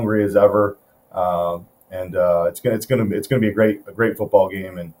as ever, and it's going to be a great football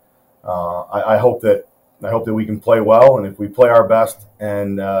game. And I hope that we can play well. And if we play our best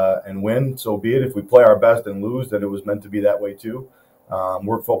and win, so be it. If we play our best and lose, then it was meant to be that way too.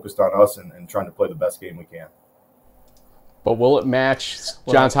 We're focused on us and trying to play the best game we can. But will it match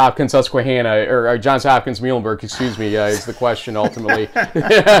Johns Hopkins Susquehanna, or Johns Hopkins Muhlenberg, excuse me, is the question ultimately.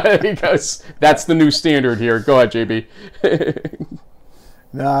 Because that's the new standard here. Go ahead, JB.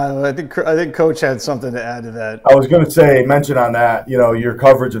 No, I think Coach had something to add to that. I was going to say, mention on that, your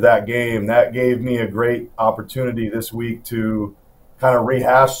coverage of that game, that gave me a great opportunity this week to kind of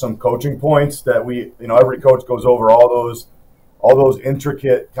rehash some coaching points that every coach goes over all those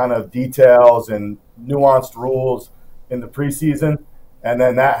intricate kind of details and nuanced rules in the preseason, and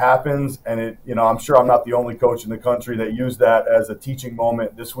then that happens, and I'm sure I'm not the only coach in the country that used that as a teaching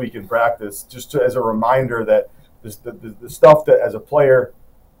moment this week in practice, just as a reminder that the stuff that as a player,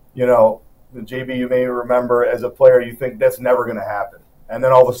 JB, you may remember as a player, you think that's never going to happen, and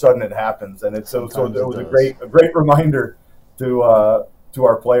then all of a sudden it happens, and it was a great reminder to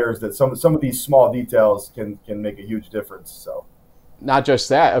our players that some of these small details can make a huge difference. So. Not just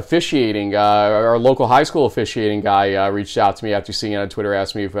that, officiating. Our local high school officiating guy reached out to me after seeing it on Twitter,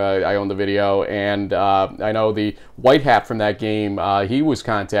 asked me if I owned the video, and I know the white hat from that game, he was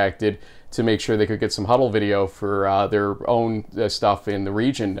contacted to make sure they could get some Huddle video for their own stuff in the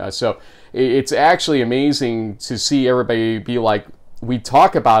region. So it's actually amazing to see everybody be like, we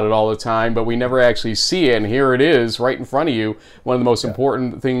talk about it all the time, but we never actually see it, and here it is right in front of you, one of the most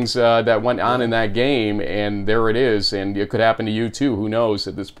important things that went on in that game, and there it is, and it could happen to you too, who knows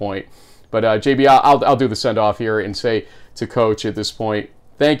at this point. But JB, I'll do the send-off here and say to Coach at this point,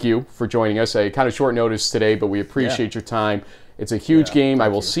 thank you for joining us. Kind of short notice today, but we appreciate your time. It's a huge game. I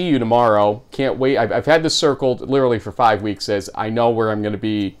will see you tomorrow. Can't wait. I've had this circled literally for 5 weeks, as I know where I'm going to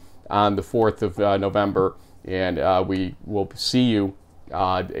be on the 4th of November. And we will see you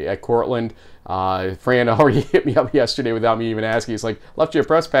at Cortland. Fran already hit me up yesterday without me even asking. He's like, left you a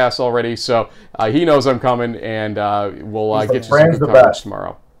press pass already, so he knows I'm coming, and we'll get you some good coverage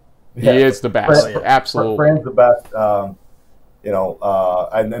tomorrow. Yeah, he is the best, absolutely. Fran's the best.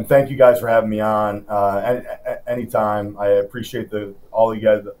 And thank you guys for having me on. Anytime, I appreciate all you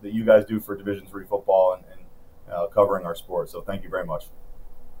guys that you guys do for Division III football and covering our sport. So thank you very much.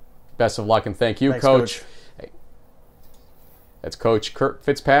 Best of luck, and thank you, Coach. That's Coach Kurt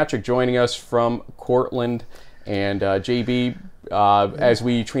Fitzpatrick joining us from Cortland. And JB, as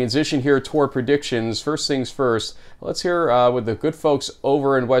we transition here toward predictions, first things first, let's hear what the good folks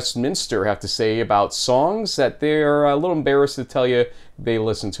over in Westminster have to say about songs that they're a little embarrassed to tell you they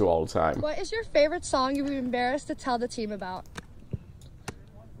listen to all the time. What is your favorite song you'd be embarrassed to tell the team about?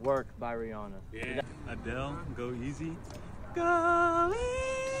 Work by Rihanna. Yeah. Adele, Go Easy. Go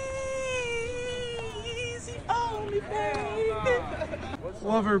easy on me, baby.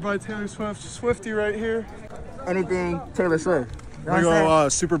 Lover by Taylor Swift. Swiftie right here. Anything Taylor Swift. We go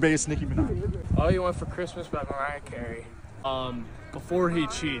super bass Nicki Minaj. All You Want for Christmas by Mariah Carey. Before He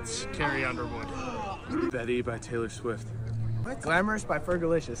Cheats, Carrie Underwood. Betty by Taylor Swift. Glamorous by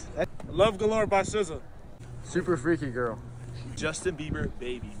Fergalicious. Love Galore by SZA. Super Freaky Girl. Justin Bieber,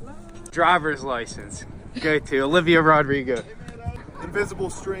 Baby. Driver's License. Go to Olivia Rodrigo. Invisible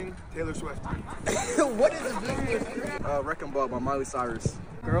String, Taylor Swift. What is Invisible String? Wrecking Ball by Miley Cyrus.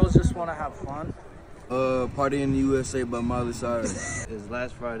 Girls Just Want to Have Fun. Party in the USA by Miley Cyrus. Is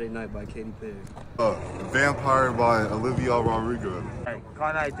Last Friday Night by Katy Perry. Vampire by Olivia Rodrigo.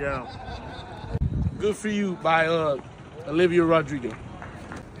 Call Night Down. Good For You by Olivia Rodrigo.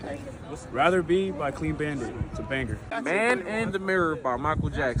 Rather Be by Clean Bandit. It's a banger. Man in the Mirror by Michael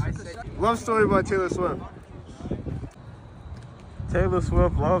Jackson. Love Story by Taylor Swift. Taylor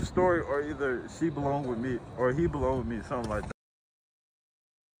Swift Love Story, or either She Belong With Me or He Belong With Me, something like that.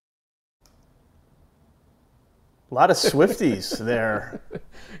 A lot of Swifties there.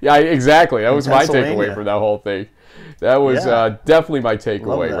 Yeah, exactly. That was my takeaway from that whole thing. That was definitely my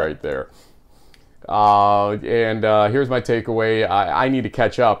takeaway right there. Here's my takeaway. I need to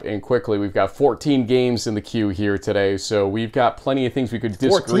catch up, and quickly. We've got 14 games in the queue here today, so we've got plenty of things we could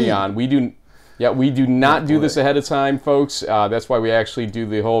disagree on. We do not do this ahead of time, folks. That's why we actually do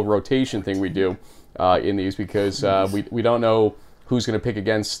the whole rotation thing we do in these, because we don't know who's going to pick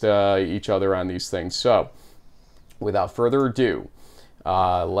against each other on these things. So, without further ado,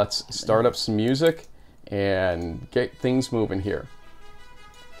 let's start up some music and get things moving here.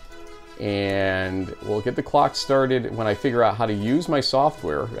 And we'll get the clock started when I figure out how to use my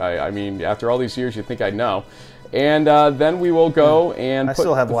software. I mean, after all these years, you'd think I'd know. And then we will go and put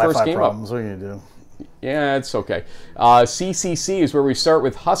still have the first Wi-Fi game problems. up. What are you going to do? Yeah, it's okay. CCC is where we start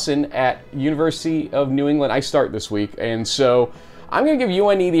with Husson at University of New England. I start this week, and so I'm going to give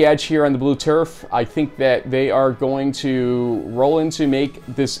UNE the edge here on the blue turf. I think that they are going to roll in to make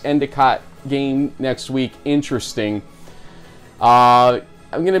this Endicott game next week interesting. I'm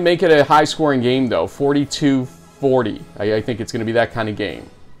going to make it a high-scoring game, though, 42-14, 40. I think it's going to be that kind of game.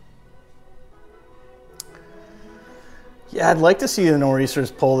 Yeah, I'd like to see the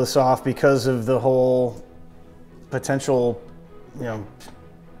Nor'easters pull this off because of the whole potential,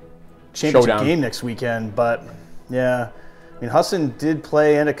 championship Showdown game next weekend. But yeah, I mean, Husson did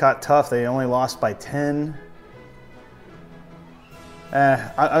play Endicott tough. They only lost by 10.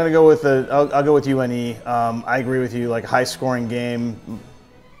 I'm gonna go with I'll go with UNE. I agree with you. Like high scoring game,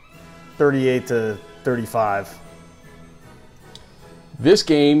 38-35. This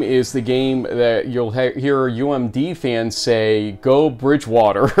game is the game that you'll hear UMD fans say, "Go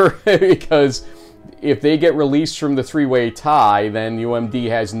Bridgewater," because if they get released from the three-way tie, then UMD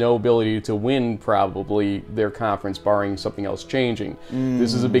has no ability to win probably their conference, barring something else changing.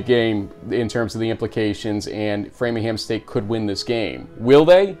 This is a big game in terms of the implications, and Framingham State could win this game. Will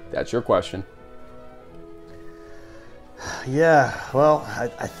they? That's your question. Yeah, well, I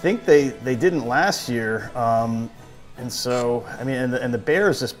think they didn't last year. And so, I mean, and the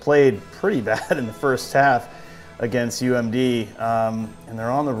Bears just played pretty bad in the first half against UMD, and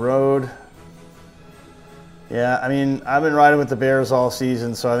they're on the road. Yeah, I mean, I've been riding with the Bears all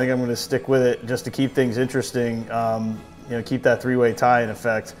season, so I think I'm going to stick with it just to keep things interesting, keep that three-way tie in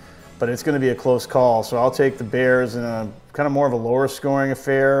effect. But it's going to be a close call, so I'll take the Bears in a kind of more of a lower scoring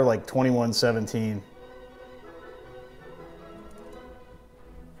affair, like 21-17.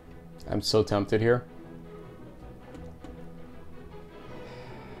 I'm so tempted here.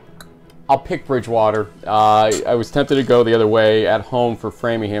 I'll pick Bridgewater. I was tempted to go the other way at home for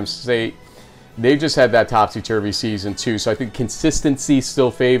Framingham State. They've just had that topsy-turvy season too, so I think consistency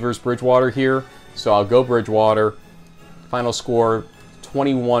still favors Bridgewater here. So I'll go Bridgewater. Final score,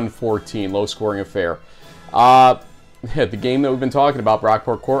 21-14, low-scoring affair. The game that we've been talking about,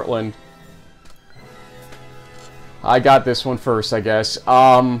 Brockport-Cortland. I got this one first, I guess.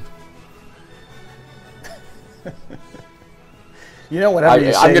 Whatever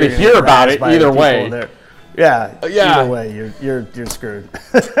you say, I'm going to hear about it either way. Yeah. Yeah. Either way, you're screwed.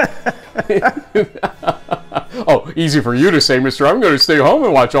 Oh, easy for you to say, Mister. I'm going to stay home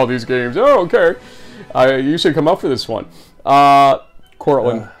and watch all these games. Oh, okay. You should come up for this one.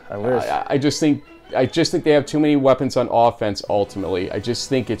 Cortland. I wish. I just think they have too many weapons on offense. Ultimately, I just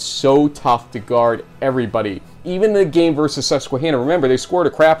think it's so tough to guard everybody. Even the game versus Susquehanna. Remember, they scored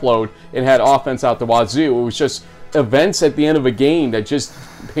a crap load and had offense out the wazoo. It was just events at the end of a game that just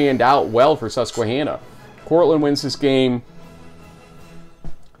panned out well for Susquehanna. Cortland wins this game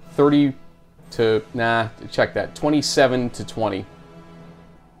 27-20.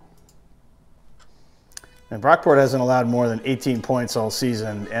 And Brockport hasn't allowed more than 18 points all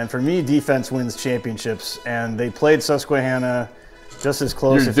season. And for me, defense wins championships. And they played Susquehanna just as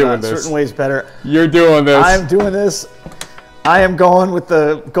close, if not in certain ways better. You're doing this. I'm doing this. I am going with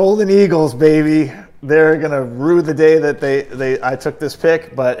the Golden Eagles, baby. They're going to rue the day that I took this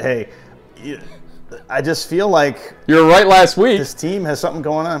pick. But, hey, I just feel like you were right last week. This team has something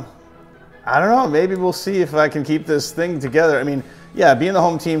going on. I don't know. Maybe we'll see if I can keep this thing together. I mean, yeah, being the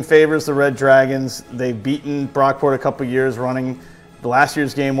home team favors the Red Dragons. They've beaten Brockport a couple years running. The last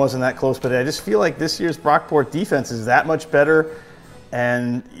year's game wasn't that close, but I just feel like this year's Brockport defense is that much better.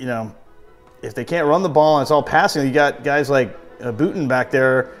 And, if they can't run the ball and it's all passing, you got guys like Booten back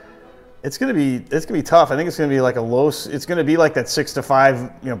there. It's gonna be tough. I think it's gonna be like it's gonna be like that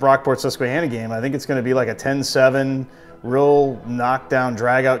 6-5, Brockport Susquehanna game. I think it's gonna be like a 10-7, real knockdown,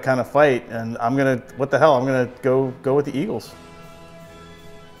 drag out kind of fight. And I'm gonna go with the Eagles.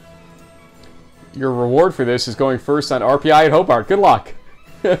 Your reward for this is going first on RPI at Hobart. Good luck.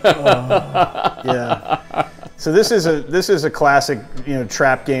 Yeah. So this is a classic,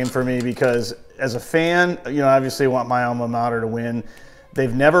 trap game for me because as a fan, obviously I want my alma mater to win.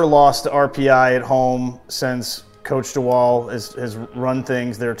 They've never lost to RPI at home since Coach DeWall has run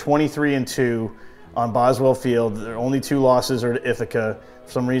things. They're 23-2 on Boswell Field. Their only 2 losses are to Ithaca.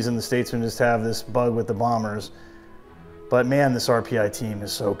 For some reason, the Statesmen just have this bug with the Bombers. But man, this RPI team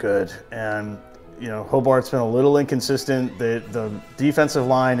is so good. And Hobart's been a little inconsistent. The defensive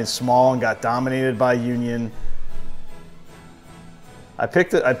line is small and got dominated by Union. I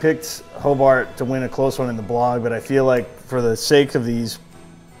picked Hobart to win a close one in the blog, but I feel like for the sake of these,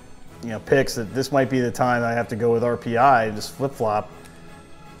 picks, that this might be the time I have to go with RPI and just flip flop.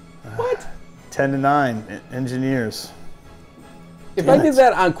 What? 10-9, Engineers. If I did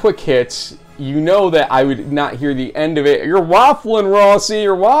that on quick hits, that I would not hear the end of it. You're waffling, Rossi.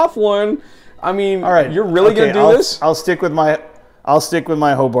 You're waffling. I mean, all right, you're really gonna do this? I'll stick with my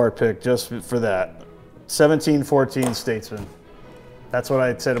Hobart pick just for that. 17-14 Statesman. That's what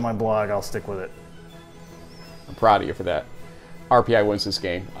I said in my blog. I'll stick with it. I'm proud of you for that. RPI wins this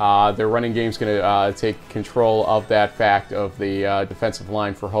game. Their running game's going to take control of that fact of the defensive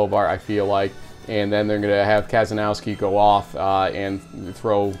line for Hobart, I feel like. And then they're going to have Kazanowski go off and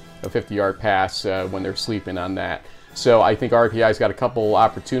throw a 50-yard pass when they're sleeping on that. So I think RPI's got a couple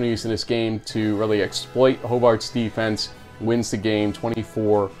opportunities in this game to really exploit Hobart's defense. Wins the game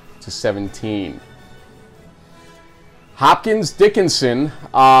 24-17. Hopkins-Dickinson.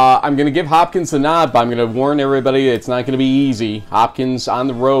 I'm going to give Hopkins the nod, but I'm going to warn everybody it's not going to be easy. Hopkins on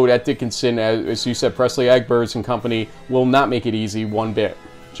the road at Dickinson, as you said, Presley Egbers and company will not make it easy one bit.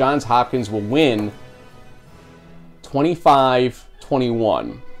 Johns Hopkins will win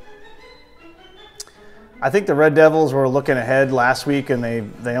 25-21. I think the Red Devils were looking ahead last week, and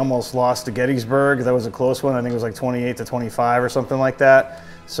they almost lost to Gettysburg. That was a close one. I think it was like 28-25 or something like that.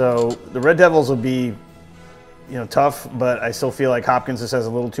 So the Red Devils will be, tough, but I still feel like Hopkins just has a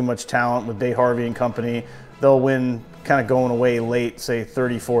little too much talent with Day Harvey and company. They'll win kind of going away late, say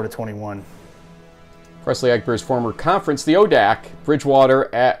 34-21. Presley Egbers' former conference, the ODAC, Bridgewater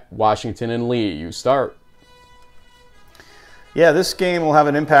at Washington and Lee. You start. Yeah, this game will have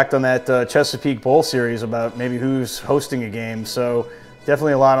an impact on that Chesapeake Bowl series about maybe who's hosting a game. So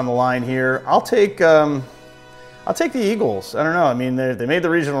definitely a lot on the line here. I'll take the Eagles. I don't know. I mean, they made the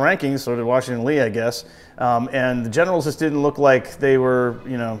regional rankings, so did Washington Lee, I guess. And the Generals just didn't look like they were,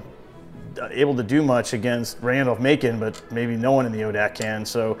 able to do much against Randolph-Macon, but maybe no one in the ODAC can.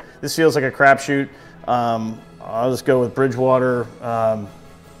 So this feels like a crapshoot. I'll just go with Bridgewater,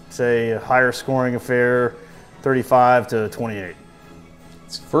 say a higher scoring affair, 35-28.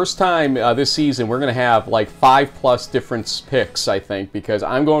 It's the first time this season we're going to have like 5+ different picks, I think, because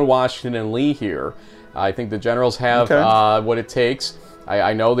I'm going Washington and Lee here. I think the Generals have what it takes.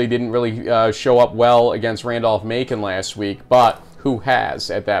 I know they didn't really show up well against Randolph-Macon last week, but who has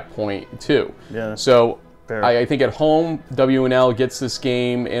at that point too? Yeah. So I think at home, W&L gets this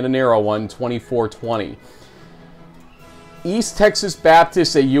game in a narrow one, 24-20. East Texas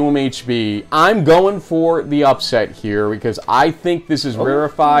Baptist at UMHB. I'm going for the upset here because I think this is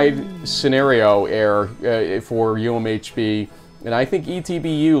rarefied scenario air for UMHB. And I think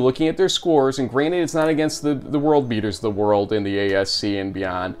ETBU, looking at their scores, and granted it's not against the world beaters of the world in the ASC and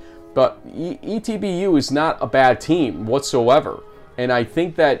beyond, but ETBU is not a bad team whatsoever. And I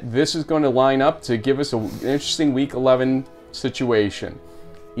think that this is going to line up to give us an interesting Week 11 situation.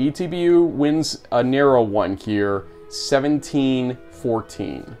 ETBU wins a narrow one here,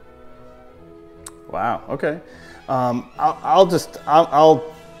 17-14. Wow. Okay. I'll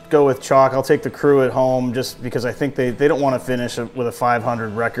go with chalk. I'll take the Crew at home just because I think they don't want to finish with a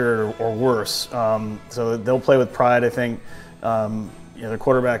 500 record or worse. So they'll play with pride. I think their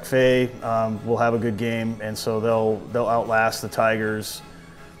quarterback Faye will have a good game, and so they'll outlast the Tigers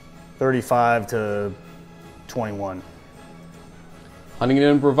 35-21. Huntington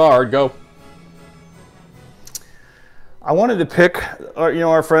and Brevard, go. I wanted to pick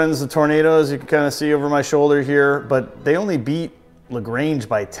our friends, the Tornadoes. You can kind of see over my shoulder here, but they only beat LaGrange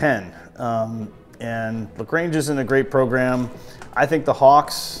by 10. And LaGrange isn't a great program. I think the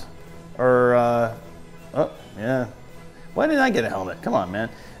Hawks are, yeah. Why didn't I get a helmet? Come on, man.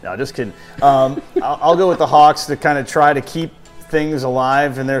 No, just kidding. I'll go with the Hawks to kind of try to keep things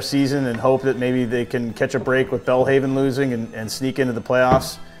alive in their season and hope that maybe they can catch a break with Bellhaven losing and sneak into the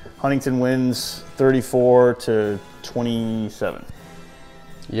playoffs. Huntington wins 34-27.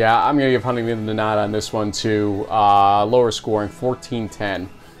 Yeah, I'm going to give Huntington the nod on this one too. Lower scoring, 14-10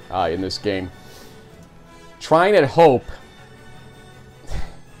 in this game. Trying at Hope.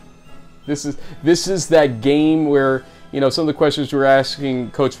 This is that game where some of the questions we were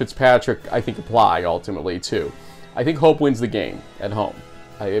asking Coach Fitzpatrick I think apply ultimately too. I think Hope wins the game at home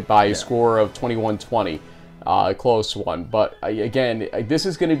by a score of 21-20. A close one, but again, this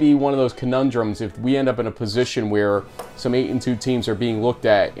is going to be one of those conundrums if we end up in a position where some 8-2 teams are being looked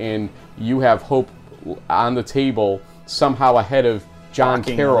at and you have Hope on the table somehow ahead of John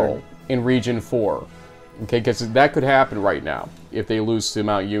Carroll in Region 4. Okay, because that could happen right now if they lose to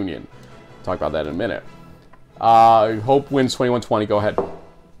Mount Union. Talk about that in a minute. Hope wins 21-20. Go ahead.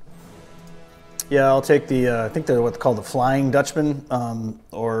 Yeah, I'll take the, I think they're what's called the Flying Dutchman,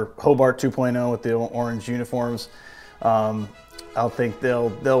 or Hobart 2.0 with the orange uniforms. I'll think they'll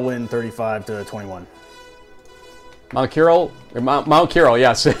win 35-21. Mount Carroll,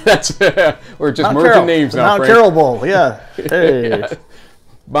 yes. That's we're just Mount merging Carroll. names now, Mount Frank. Carroll Bowl, yeah. Hey. Yeah.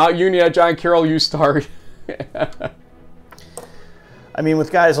 Mount Union at John Carroll, you start. I mean,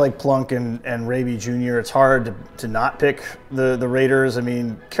 with guys like Plunk and Raby Jr., it's hard to not pick the Raiders. I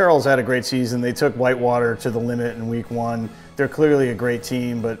mean, Carroll's had a great season. They took Whitewater to the limit in Week 1. They're clearly a great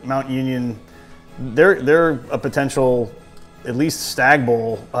team, but Mount Union, they're a potential at least Stag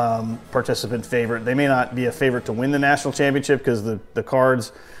Bowl participant favorite. They may not be a favorite to win the national championship because the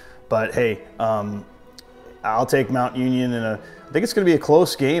Cards, but hey, I'll take Mount Union I think it's going to be a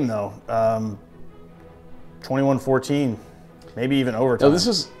close game though. 21-14, maybe even overtime. No,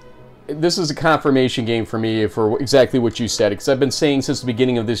 this is a confirmation game for me for exactly what you said, because I've been saying since the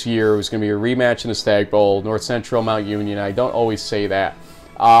beginning of this year it was going to be a rematch in the Stag Bowl, North Central, Mount Union. I don't always say that.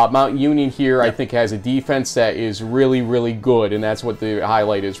 Mount Union here, I think, has a defense that is really, really good, and that's what the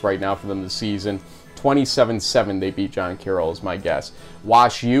highlight is right now for them this season. 27-7 they beat John Carroll is my guess.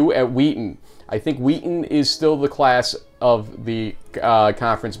 Wash U at Wheaton. I think Wheaton is still the class of the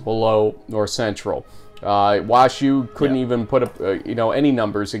conference below North Central. Wash U couldn't even put up any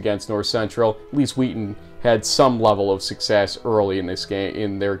numbers against North Central. At least Wheaton had some level of success early in this game,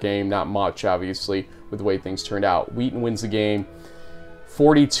 in their game. Not much, obviously, with the way things turned out. Wheaton wins the game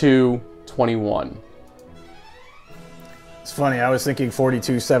 42-21. It's funny, I was thinking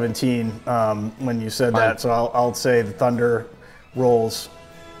 42-17 when you said that, so I'll say the Thunder rolls.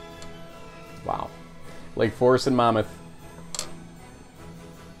 Wow. Lake Forest and Monmouth.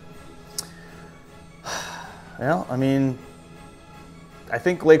 Well, I mean, I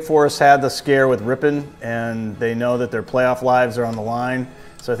think Lake Forest had the scare with Ripon, and they know that their playoff lives are on the line.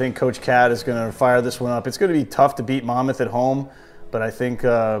 So I think Coach Cat is going to fire this one up. It's going to be tough to beat Monmouth at home, but I think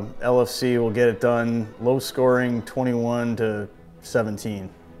LFC will get it done. Low scoring, 21-17.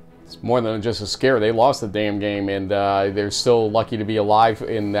 It's more than just a scare. They lost the damn game, and they're still lucky to be alive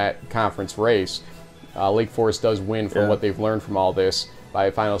in that conference race. Lake Forest does win from what they've learned from all this by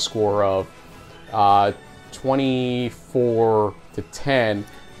a final score of 24-10.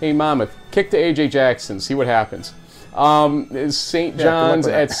 Hey, Monmouth, kick to A.J. Jackson. See what happens. St. John's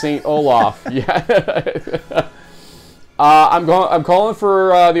at St. Olaf. Yeah. I'm calling for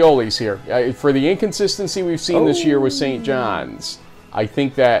the Olies here. For the inconsistency we've seen this year with St. John's, I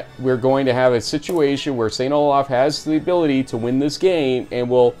think that we're going to have a situation where St. Olaf has the ability to win this game and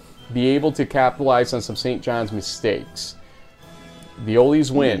will be able to capitalize on some St. John's mistakes. The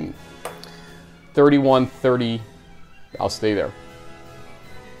Olies win 31-30. I'll stay there.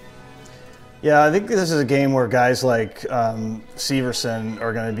 Yeah, I think this is a game where guys like Severson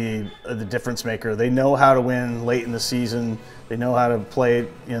are going to be the difference maker. They know how to win late in the season. They know how to play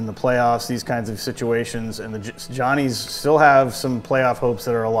in the playoffs, these kinds of situations. And the Johnnies still have some playoff hopes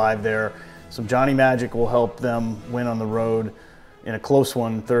that are alive there. So Johnny Magic will help them win on the road in a close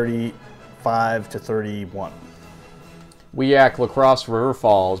one, 35-31. WEAC Lacrosse River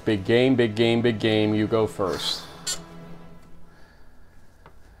Falls. Big game, big game, big game. You go first.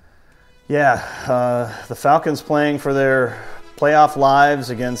 Yeah, the Falcons playing for their playoff lives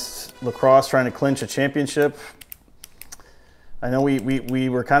against Lacrosse, trying to clinch a championship. I know we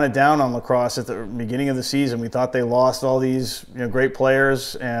were kind of down on Lacrosse at the beginning of the season. We thought they lost all these great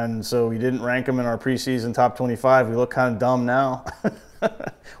players, and so we didn't rank them in our preseason top 25. We look kind of dumb now. Well,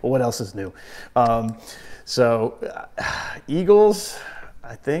 what else is new? Eagles,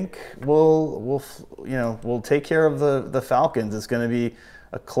 I think we'll take care of the Falcons. It's going to be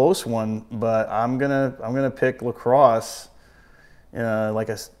a close one, but I'm gonna pick Lacrosse.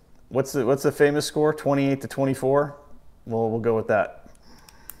 What's the famous score? 28-24. We'll go with that.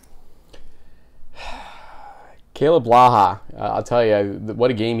 Caleb Blaha, I'll tell you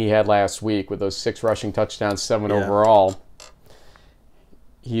what a game he had last week with those 6 rushing touchdowns, 7 overall.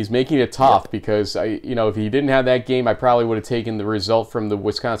 He's making it tough because if he didn't have that game, I probably would have taken the result from the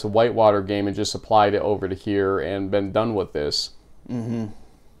Wisconsin Whitewater game and just applied it over to here and been done with this. Mm-hmm.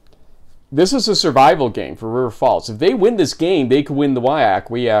 This is a survival game for River Falls. If they win this game, they could win the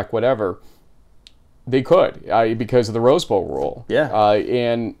WEAC, whatever. They could because of the Rose Bowl rule. Yeah.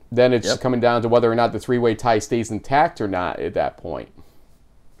 And then it's coming down to whether or not the 3-way tie stays intact or not at that point.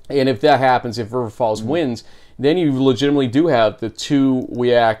 And if that happens, if River Falls wins, then you legitimately do have the 2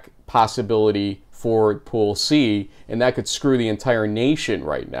 WEAC possibility for Pool C, and that could screw the entire nation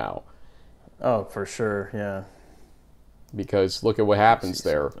right now. Oh, for sure, yeah. Because look at what happens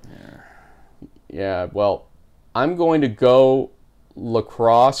there. Yeah, well, I'm going to go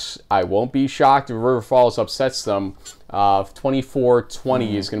Lacrosse. I won't be shocked if River Falls upsets them.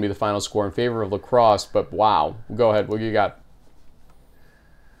 24-20 is going to be the final score in favor of Lacrosse, but wow. Go ahead. What do you got?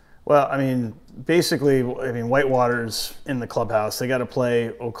 Well, basically, Whitewater's in the clubhouse. They got to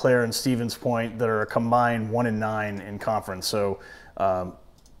play Eau Claire and Stevens Point that are a combined 1-9 in conference. So the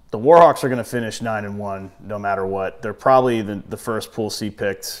Warhawks are going to finish 9-1 no matter what. They're probably the first Pool C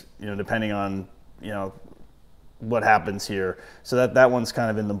picked, depending on what happens here. So that one's kind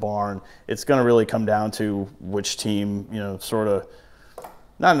of in the barn. It's going to really come down to which team, sort of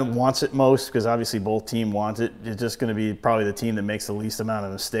not wants it most, because obviously both teams want it. It's just going to be probably the team that makes the least amount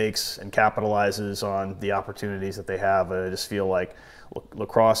of mistakes and capitalizes on the opportunities that they have. I just feel like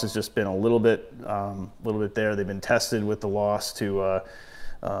lacrosse has just been a little bit there. They've been tested with the loss to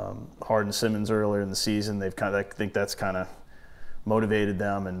Hardin Simmons earlier in the season. They've I think that's kind of motivated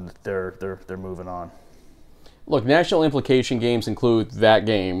them, and they're moving on. Look, national implication games include that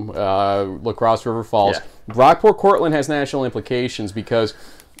game, Lacrosse River Falls. Yeah. Brockport Cortland has national implications because,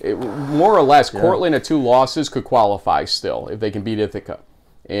 more or less, Cortland at 2 losses could qualify still if they can beat Ithaca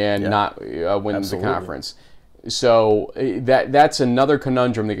and not win the conference. So that's another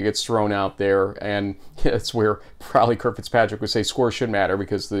conundrum that gets thrown out there, and that's where probably Kurt Fitzpatrick would say score should matter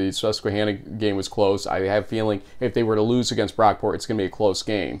because the Susquehanna game was close. I have a feeling if they were to lose against Brockport, it's going to be a close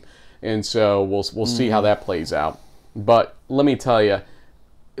game. And so we'll see how that plays out. But let me tell you,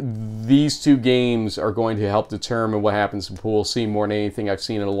 these 2 games are going to help determine what happens in Pool C more than anything I've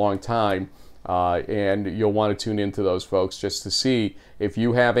seen in a long time. And you'll want to tune into those, folks, just to see if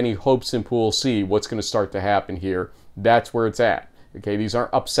you have any hopes in Pool C, what's going to start to happen here. That's where it's at. Okay, these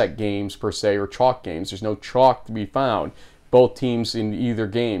aren't upset games per se or chalk games. There's no chalk to be found. Both teams in either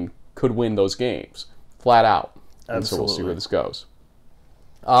game could win those games, flat out. Absolutely. And so we'll see where this goes.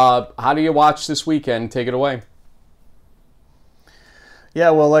 How do you watch this weekend? Take it away. Yeah,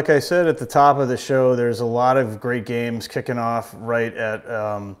 well, like I said at the top of the show, there's a lot of great games kicking off right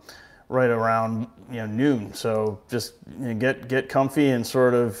around noon. So just get comfy and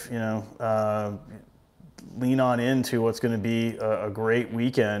sort of lean on into what's going to be a great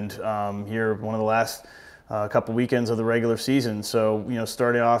weekend here, one of the last couple weekends of the regular season. So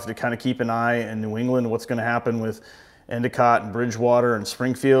starting off to kind of keep an eye in New England, what's going to happen with Endicott and Bridgewater and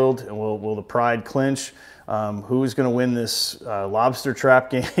Springfield, and will the Pride clinch? Who's going to win this lobster trap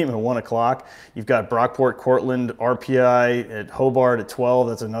game at 1 o'clock? You've got Brockport, Cortland, RPI at Hobart at 12.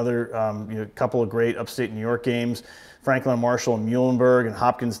 That's another couple of great upstate New York games. Franklin Marshall and Muhlenberg, and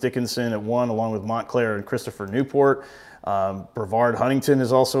Hopkins Dickinson at 1, along with Montclair and Christopher Newport. Brevard Huntington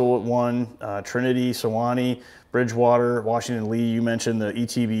is also at 1. Trinity, Sewanee, Bridgewater, Washington Lee. You mentioned the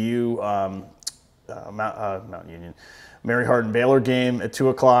ETBU. Mount Union, Mary Hardin Baylor game at 2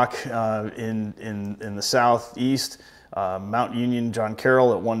 o'clock in the southeast. Mount Union John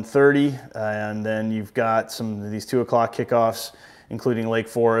Carroll at 1:30, and then you've got some of these 2 o'clock kickoffs, including Lake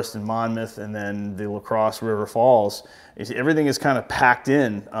Forest and Monmouth, and then the Lacrosse River Falls. Everything is kind of packed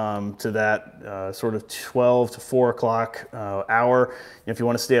in to that sort of 12 to 4 o'clock hour. If you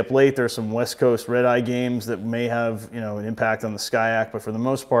want to stay up late, there are some West Coast Red Eye games that may have an impact on the SCIAC, but for the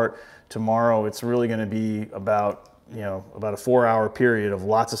most part, tomorrow it's really going to be about a 4-hour period of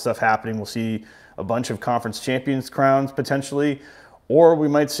lots of stuff happening. We'll see a bunch of conference champions crowns potentially, or we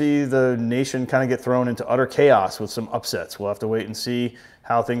might see the nation kind of get thrown into utter chaos with some upsets. We'll have to wait and see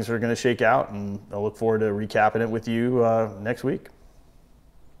how things are going to shake out, and I'll look forward to recapping it with you next week.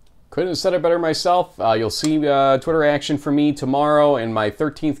 Couldn't have said it better myself. You'll see Twitter action from me tomorrow in my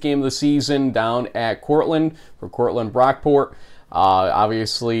 13th game of the season down at Cortland for Cortland Brockport.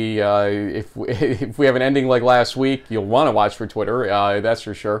 Obviously, if we have an ending like last week, you'll want to watch for Twitter, that's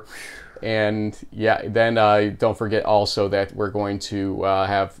for sure. And yeah, then don't forget also that we're going to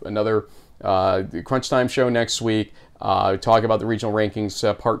have another Crunch Time show next week, talk about the regional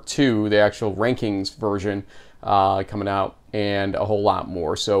rankings part 2, the actual rankings version coming out, and a whole lot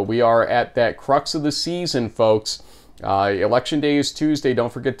more. So we are at that crux of the season, folks. Election day is Tuesday.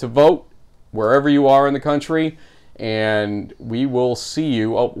 Don't forget to vote wherever you are in the country. And we will see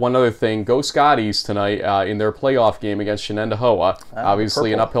you. Oh, one other thing. Go Scotties tonight in their playoff game against Shenendehowa.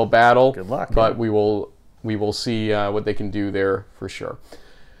 Obviously an uphill battle. Good luck. But we will see what they can do there for sure.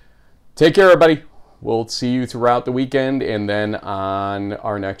 Take care, everybody. We'll see you throughout the weekend and then on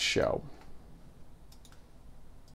our next show.